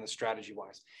stand on the strategy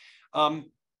wise?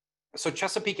 So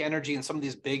Chesapeake Energy and some of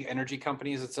these big energy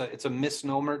companies, it's a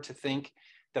misnomer to think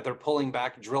that they're pulling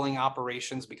back drilling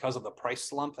operations because of the price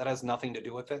slump. That has nothing to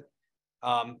do with it.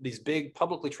 These big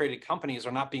publicly traded companies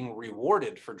are not being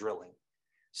rewarded for drilling.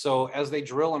 So as they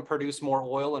drill and produce more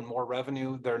oil and more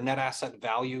revenue, their net asset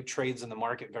value trades in the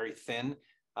market very thin.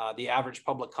 The average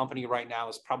public company right now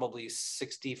is probably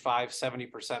 65,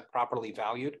 70% properly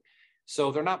valued.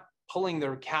 So they're not pulling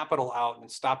their capital out and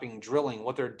stopping drilling.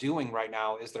 What they're doing right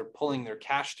now is they're pulling their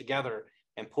cash together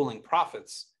and pulling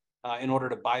profits in order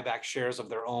to buy back shares of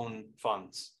their own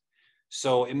funds.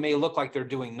 So it may look like they're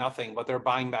doing nothing, but they're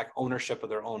buying back ownership of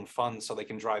their own funds so they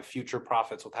can drive future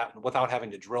profits without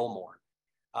having to drill more.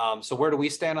 So where do we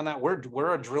stand on that?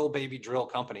 We're a drill baby drill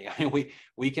company. I mean,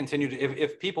 we continue to,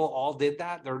 if people all did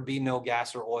that, there would be no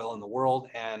gas or oil in the world.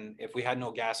 And if we had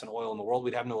no gas and oil in the world,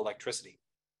 we'd have no electricity.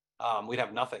 We'd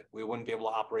have nothing. We wouldn't be able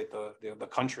to operate the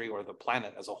country or the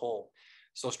planet as a whole.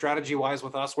 So strategy wise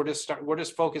with us, we're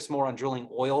just focused more on drilling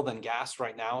oil than gas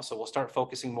right now. So we'll start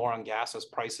focusing more on gas as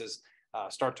prices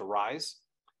start to rise.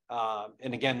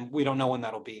 And again, we don't know when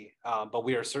that'll be, but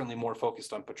we are certainly more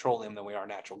focused on petroleum than we are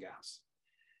natural gas.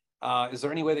 Is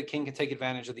there any way that King can take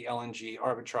advantage of the LNG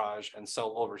arbitrage and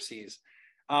sell overseas?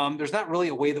 There's not really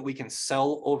a way that we can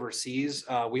sell overseas.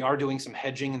 We are doing some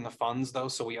hedging in the funds though.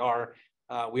 So we are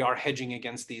hedging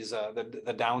against these,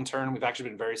 the downturn. We've actually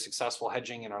been very successful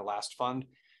hedging in our last fund,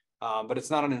 but it's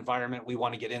not an environment we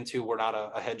want to get into. We're not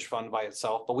a hedge fund by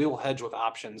itself, but we will hedge with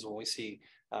options when we see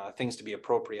things to be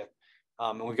appropriate.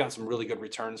 And we've got some really good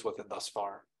returns with it thus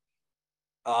far.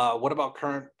 What about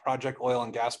current project oil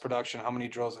and gas production? How many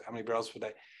barrels per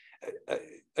day?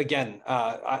 Again,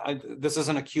 this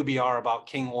isn't a QBR about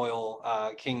King Oil,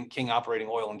 King Operating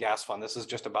Oil and Gas Fund. This is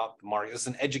just about the market. This is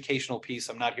an educational piece.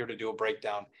 I'm not here to do a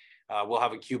breakdown. We'll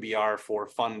have a QBR for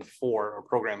Fund 4 or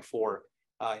Program 4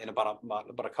 in about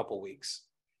a couple of weeks.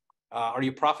 Are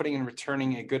you profiting and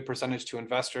returning a good percentage to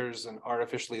investors and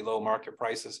artificially low market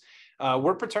prices?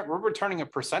 We're returning a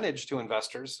percentage to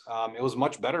investors. It was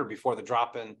much better before the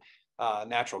drop in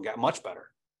natural gas, much better.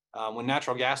 When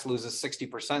natural gas loses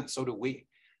 60%, so do we.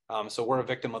 So we're a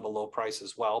victim of the low price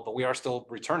as well, but we are still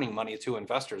returning money to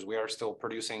investors. We are still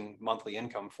producing monthly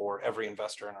income for every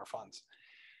investor in our funds.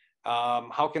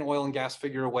 How can oil and gas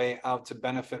figure a way out to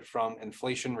benefit from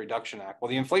Inflation Reduction Act? Well,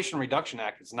 the Inflation Reduction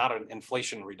Act is not an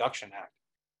Inflation Reduction Act.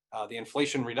 The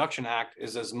Inflation Reduction Act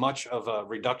is as much of a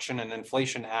reduction and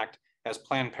inflation act as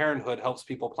Planned Parenthood helps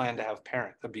people plan to have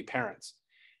be parents.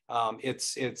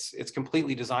 It's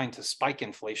completely designed to spike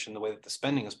inflation the way that the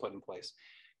spending is put in place.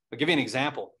 I'll give you an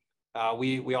example.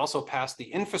 We also passed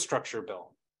the infrastructure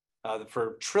bill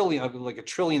for like $1.3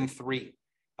 trillion.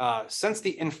 Since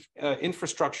the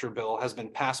infrastructure bill has been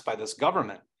passed by this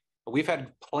government, we've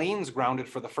had planes grounded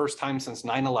for the first time since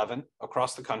 9/11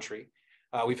 across the country.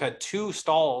 We've had 2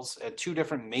 stalls at 2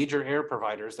 different major air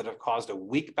providers that have caused a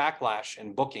weak backlash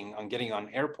in booking on getting on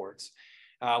airports.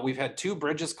 We've had 2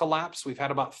 bridges collapse. We've had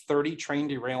about 30 train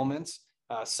derailments,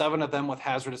 7 of them with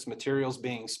hazardous materials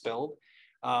being spilled.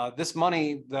 This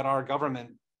money that our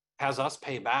government has us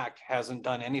pay back hasn't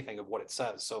done anything of what it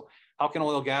says. So how can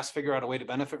oil and gas figure out a way to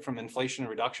benefit from Inflation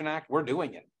Reduction Act? We're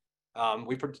doing it.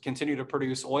 We continue to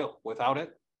produce oil. Without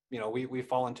it, we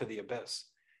fall into the abyss.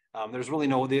 There's really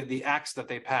the acts that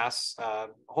they pass.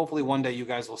 Hopefully one day you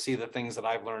guys will see the things that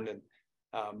I've learned in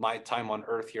my time on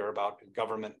Earth here about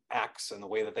government acts and the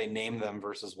way that they name them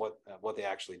versus what they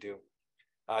actually do.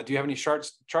 Do you have any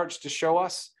charts to show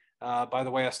us? By the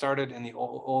way, I started in the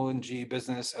O&G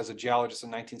business as a geologist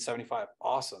in 1975.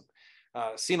 Awesome.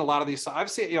 Seen a lot of these. I've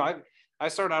seen, I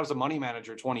started out as a money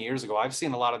manager 20 years ago. I've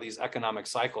seen a lot of these economic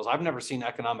cycles. I've never seen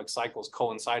economic cycles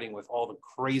coinciding with all the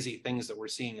crazy things that we're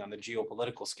seeing on the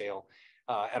geopolitical scale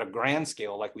at a grand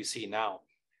scale like we see now.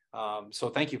 So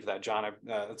thank you for that, John.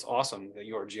 It's awesome that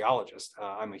you're a geologist.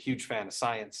 I'm a huge fan of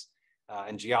science,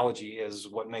 and geology is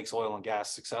what makes oil and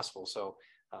gas successful. So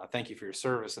thank you for your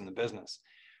service in the business.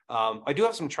 I do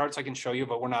have some charts I can show you,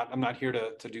 but I'm not here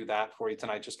to do that for you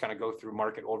tonight. Just kind of go through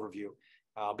market overview.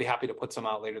 I'll be happy to put some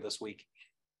out later this week.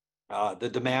 The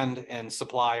demand and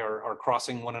supply are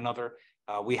crossing one another.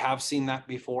 We have seen that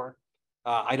before.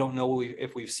 I don't know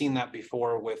if we've seen that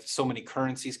before with so many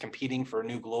currencies competing for a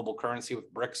new global currency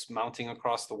with BRICS mounting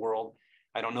across the world.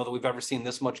 I don't know that we've ever seen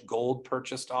this much gold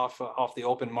purchased off the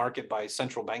open market by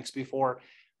central banks before.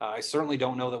 I certainly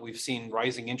don't know that we've seen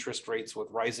rising interest rates with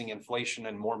rising inflation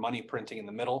and more money printing in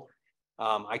the middle.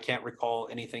 I can't recall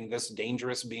anything this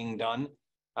dangerous being done.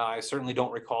 I certainly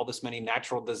don't recall this many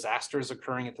natural disasters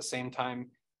occurring at the same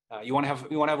time. You want to have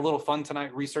a little fun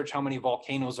tonight? Research how many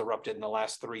volcanoes erupted in the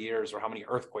last 3 years or how many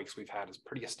earthquakes we've had is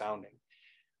pretty astounding.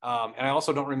 And I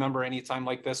also don't remember any time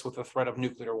like this with the threat of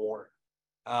nuclear war.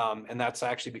 And that's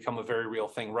actually become a very real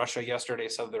thing. Russia yesterday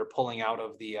said they're pulling out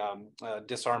of the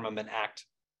Disarmament Act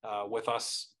with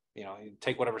us.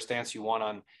 Take whatever stance you want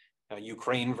on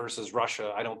Ukraine versus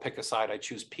Russia. I don't pick a side. I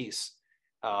choose peace.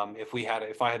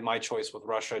 If I had my choice with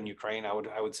Russia and Ukraine, I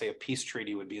would say a peace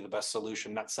treaty would be the best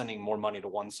solution, not sending more money to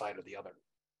one side or the other.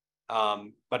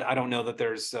 But I don't know that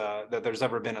there's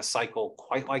ever been a cycle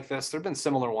quite like this. There've been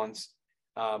similar ones,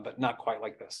 but not quite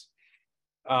like this.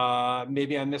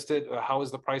 Maybe I missed it. How is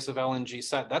the price of LNG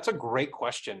set? That's a great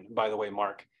question, by the way,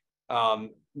 Mark.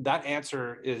 That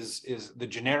answer is the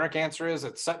generic answer is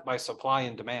it's set by supply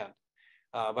and demand.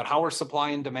 But how are supply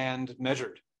and demand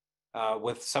measured?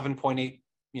 With 7.8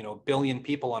 billion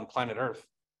people on planet Earth,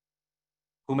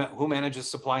 who manages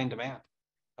supply and demand?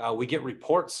 We get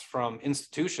reports from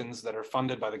institutions that are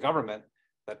funded by the government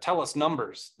that tell us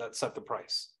numbers that set the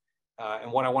price.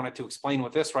 And what I wanted to explain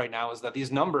with this right now is that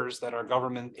these numbers that our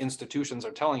government institutions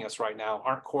are telling us right now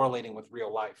aren't correlating with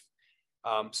real life.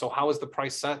 So how is the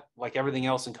price set? Like everything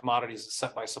else in commodities, it's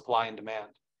set by supply and demand.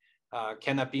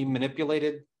 Can that be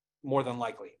manipulated? More than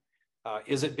likely.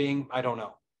 Is it being? I don't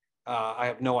know. I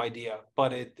have no idea,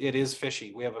 but it is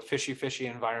fishy. We have a fishy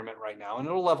environment right now, and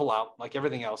it'll level out like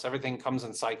everything else. Everything comes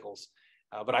in cycles,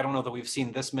 but I don't know that we've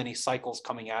seen this many cycles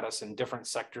coming at us in different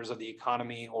sectors of the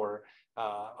economy or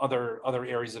other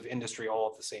areas of industry all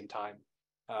at the same time.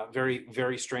 Very,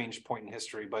 very strange point in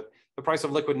history, but the price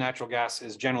of liquid natural gas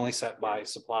is generally set by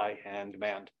supply and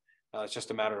demand. It's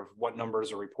just a matter of what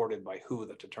numbers are reported by who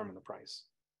that determine the price.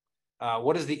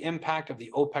 What is the impact of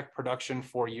the OPEC production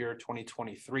for year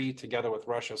 2023 together with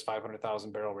Russia's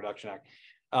 500,000 barrel reduction act?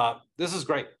 This is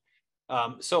great.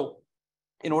 So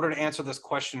in order to answer this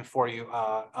question for you,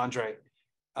 Andre,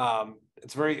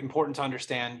 it's very important to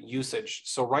understand usage.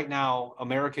 So right now,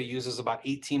 America uses about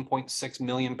 18.6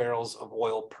 million barrels of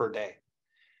oil per day.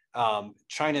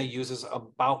 China uses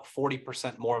about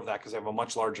 40% more of that because they have a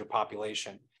much larger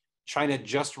population. China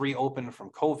just reopened from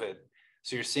COVID.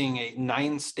 So you're seeing a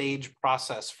 9-stage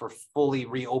process for fully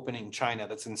reopening China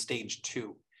that's in stage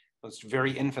 2. It's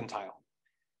very infantile.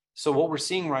 So what we're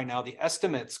seeing right now, the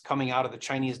estimates coming out of the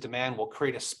Chinese demand will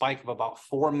create a spike of about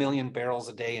 4 million barrels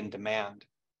a day in demand.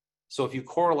 So if you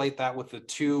correlate that with the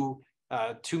 2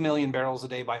 million barrels a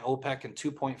day by OPEC and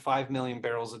 2.5 million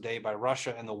barrels a day by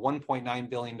Russia and the $1.9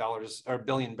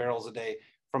 billion barrels a day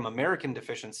from American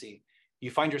deficiency, you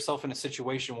find yourself in a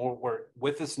situation where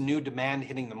with this new demand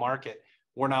hitting the market,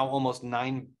 we're now almost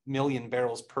 9 million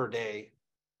barrels per day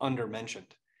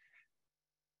undermentioned.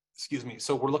 Excuse me.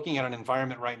 So we're looking at an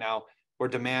environment right now where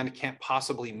demand can't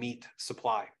possibly meet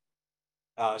supply.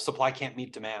 Supply can't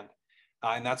meet demand,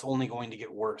 and that's only going to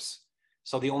get worse.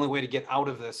 So the only way to get out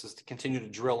of this is to continue to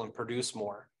drill and produce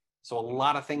more. So a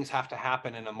lot of things have to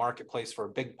happen in a marketplace for a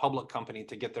big public company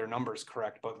to get their numbers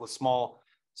correct. But with small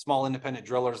independent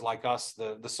drillers like us,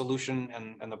 the solution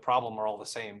and the problem are all the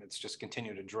same. It's just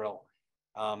continue to drill.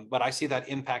 But I see that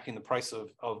impacting the price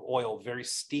of oil very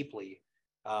steeply,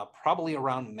 probably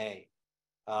around May.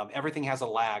 Everything has a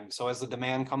lag. So as the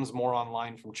demand comes more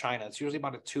online from China, it's usually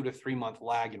about a 2 to 3 month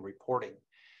lag in reporting.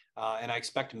 And I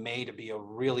expect May to be a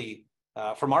really,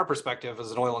 from our perspective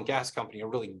as an oil and gas company, a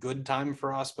really good time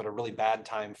for us, but a really bad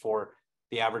time for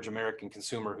the average American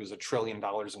consumer who's $1 trillion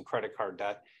in credit card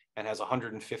debt and has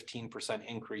 115%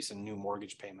 increase in new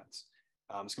mortgage payments.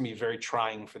 It's going to be very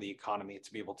trying for the economy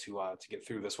to be able to get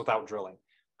through this without drilling.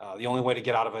 The only way to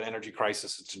get out of an energy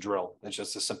crisis is to drill. It's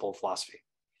just a simple philosophy.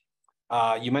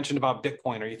 You mentioned about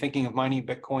Bitcoin. Are you thinking of mining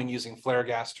Bitcoin using flare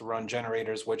gas to run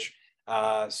generators, which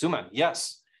Suman,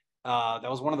 yes. That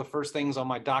was one of the first things on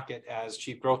my docket as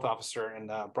Chief Growth Officer, and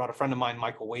brought a friend of mine,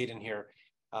 Michael Wade, in here,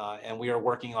 and we are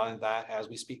working on that as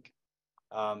we speak.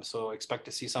 So expect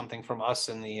to see something from us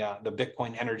in the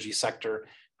Bitcoin energy sector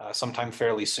sometime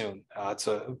fairly soon. It's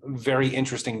a very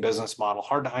interesting business model,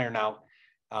 hard to iron out,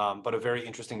 but a very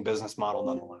interesting business model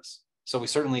nonetheless. So we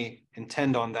certainly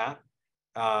intend on that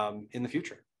in the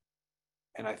future.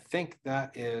 And I think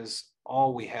that is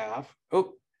all we have.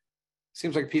 Oh,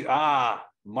 seems like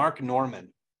Mark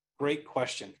Norman, great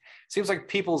question. Seems like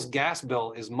people's gas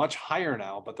bill is much higher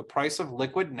now, but the price of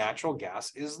liquid natural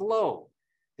gas is low.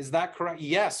 Is that correct?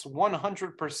 Yes,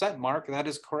 100%, Mark, that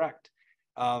is correct.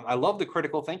 I love the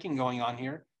critical thinking going on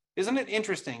here. Isn't it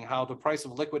interesting how the price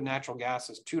of liquid natural gas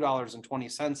is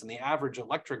 $2.20 and the average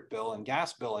electric bill and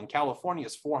gas bill in California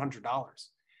is $400?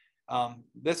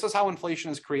 This is how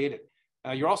inflation is created.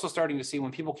 You're also starting to see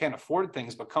when people can't afford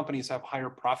things, but companies have higher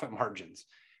profit margins.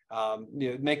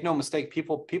 Make no mistake,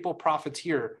 people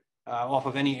profiteer off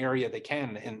of any area they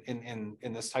can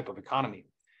in this type of economy.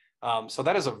 So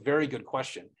that is a very good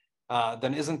question.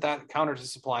 Then isn't that counter to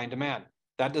supply and demand?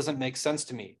 That doesn't make sense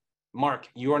to me. Mark,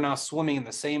 you are now swimming in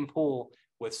the same pool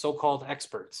with so-called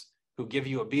experts who give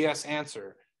you a BS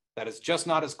answer that is just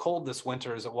not as cold this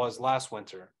winter as it was last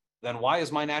winter. Then why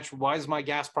is my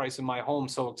gas price in my home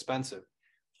so expensive?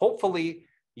 Hopefully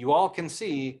you all can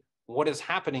see what is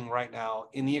happening right now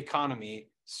in the economy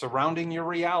surrounding your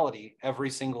reality every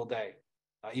single day.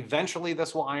 Eventually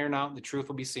this will iron out, the truth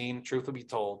will be seen, truth will be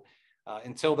told.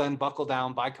 Until then, buckle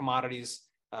down, buy commodities,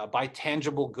 buy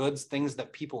tangible goods, things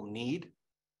that people need.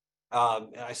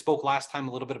 I spoke last time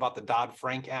a little bit about the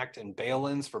Dodd-Frank Act and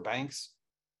bail-ins for banks.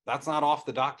 That's not off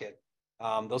the docket.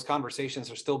 Those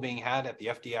conversations are still being had at the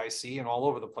FDIC and all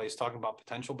over the place talking about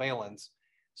potential bail-ins.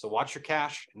 So watch your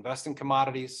cash, invest in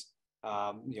commodities.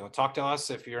 Talk to us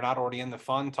if you're not already in the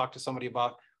fund. Talk to somebody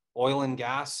about oil and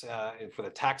gas for the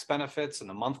tax benefits and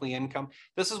the monthly income.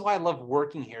 This is why I love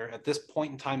working here at this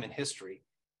point in time in history.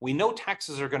 We know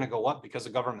taxes are going to go up because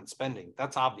of government spending.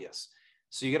 That's obvious.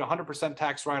 So you get 100%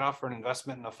 tax write-off for an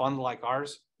investment in a fund like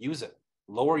ours, use it.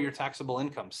 Lower your taxable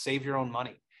income, save your own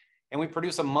money. And we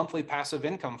produce a monthly passive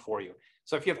income for you.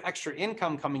 So if you have extra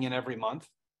income coming in every month,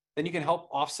 then you can help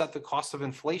offset the cost of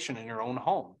inflation in your own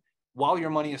home while your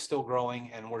money is still growing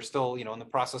and we're still, in the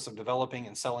process of developing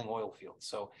and selling oil fields.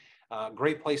 So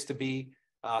great place to be.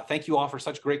 Thank you all for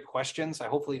such great questions.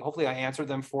 Hopefully I answered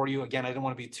them for you. Again, I didn't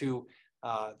want to be too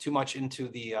much into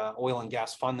the oil and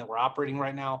gas fund that we're operating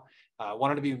right now.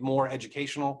 Wanted to be more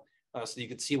educational so you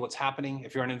could see what's happening.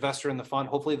 If you're an investor in the fund,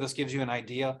 hopefully this gives you an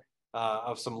idea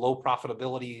of some low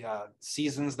profitability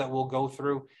seasons that we'll go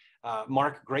through.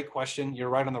 Mark, great question. You're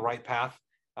right on the right path.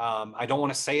 I don't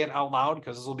want to say it out loud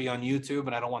because this will be on YouTube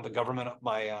and I don't want the government up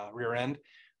my rear end.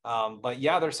 But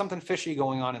yeah, there's something fishy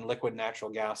going on in liquid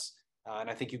natural gas. And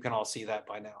I think you can all see that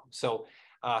by now. So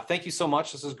thank you so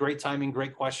much. This is great timing,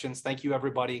 great questions. Thank you,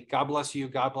 everybody. God bless you.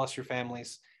 God bless your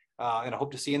families. And I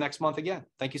hope to see you next month again.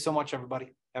 Thank you so much,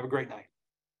 everybody. Have a great night.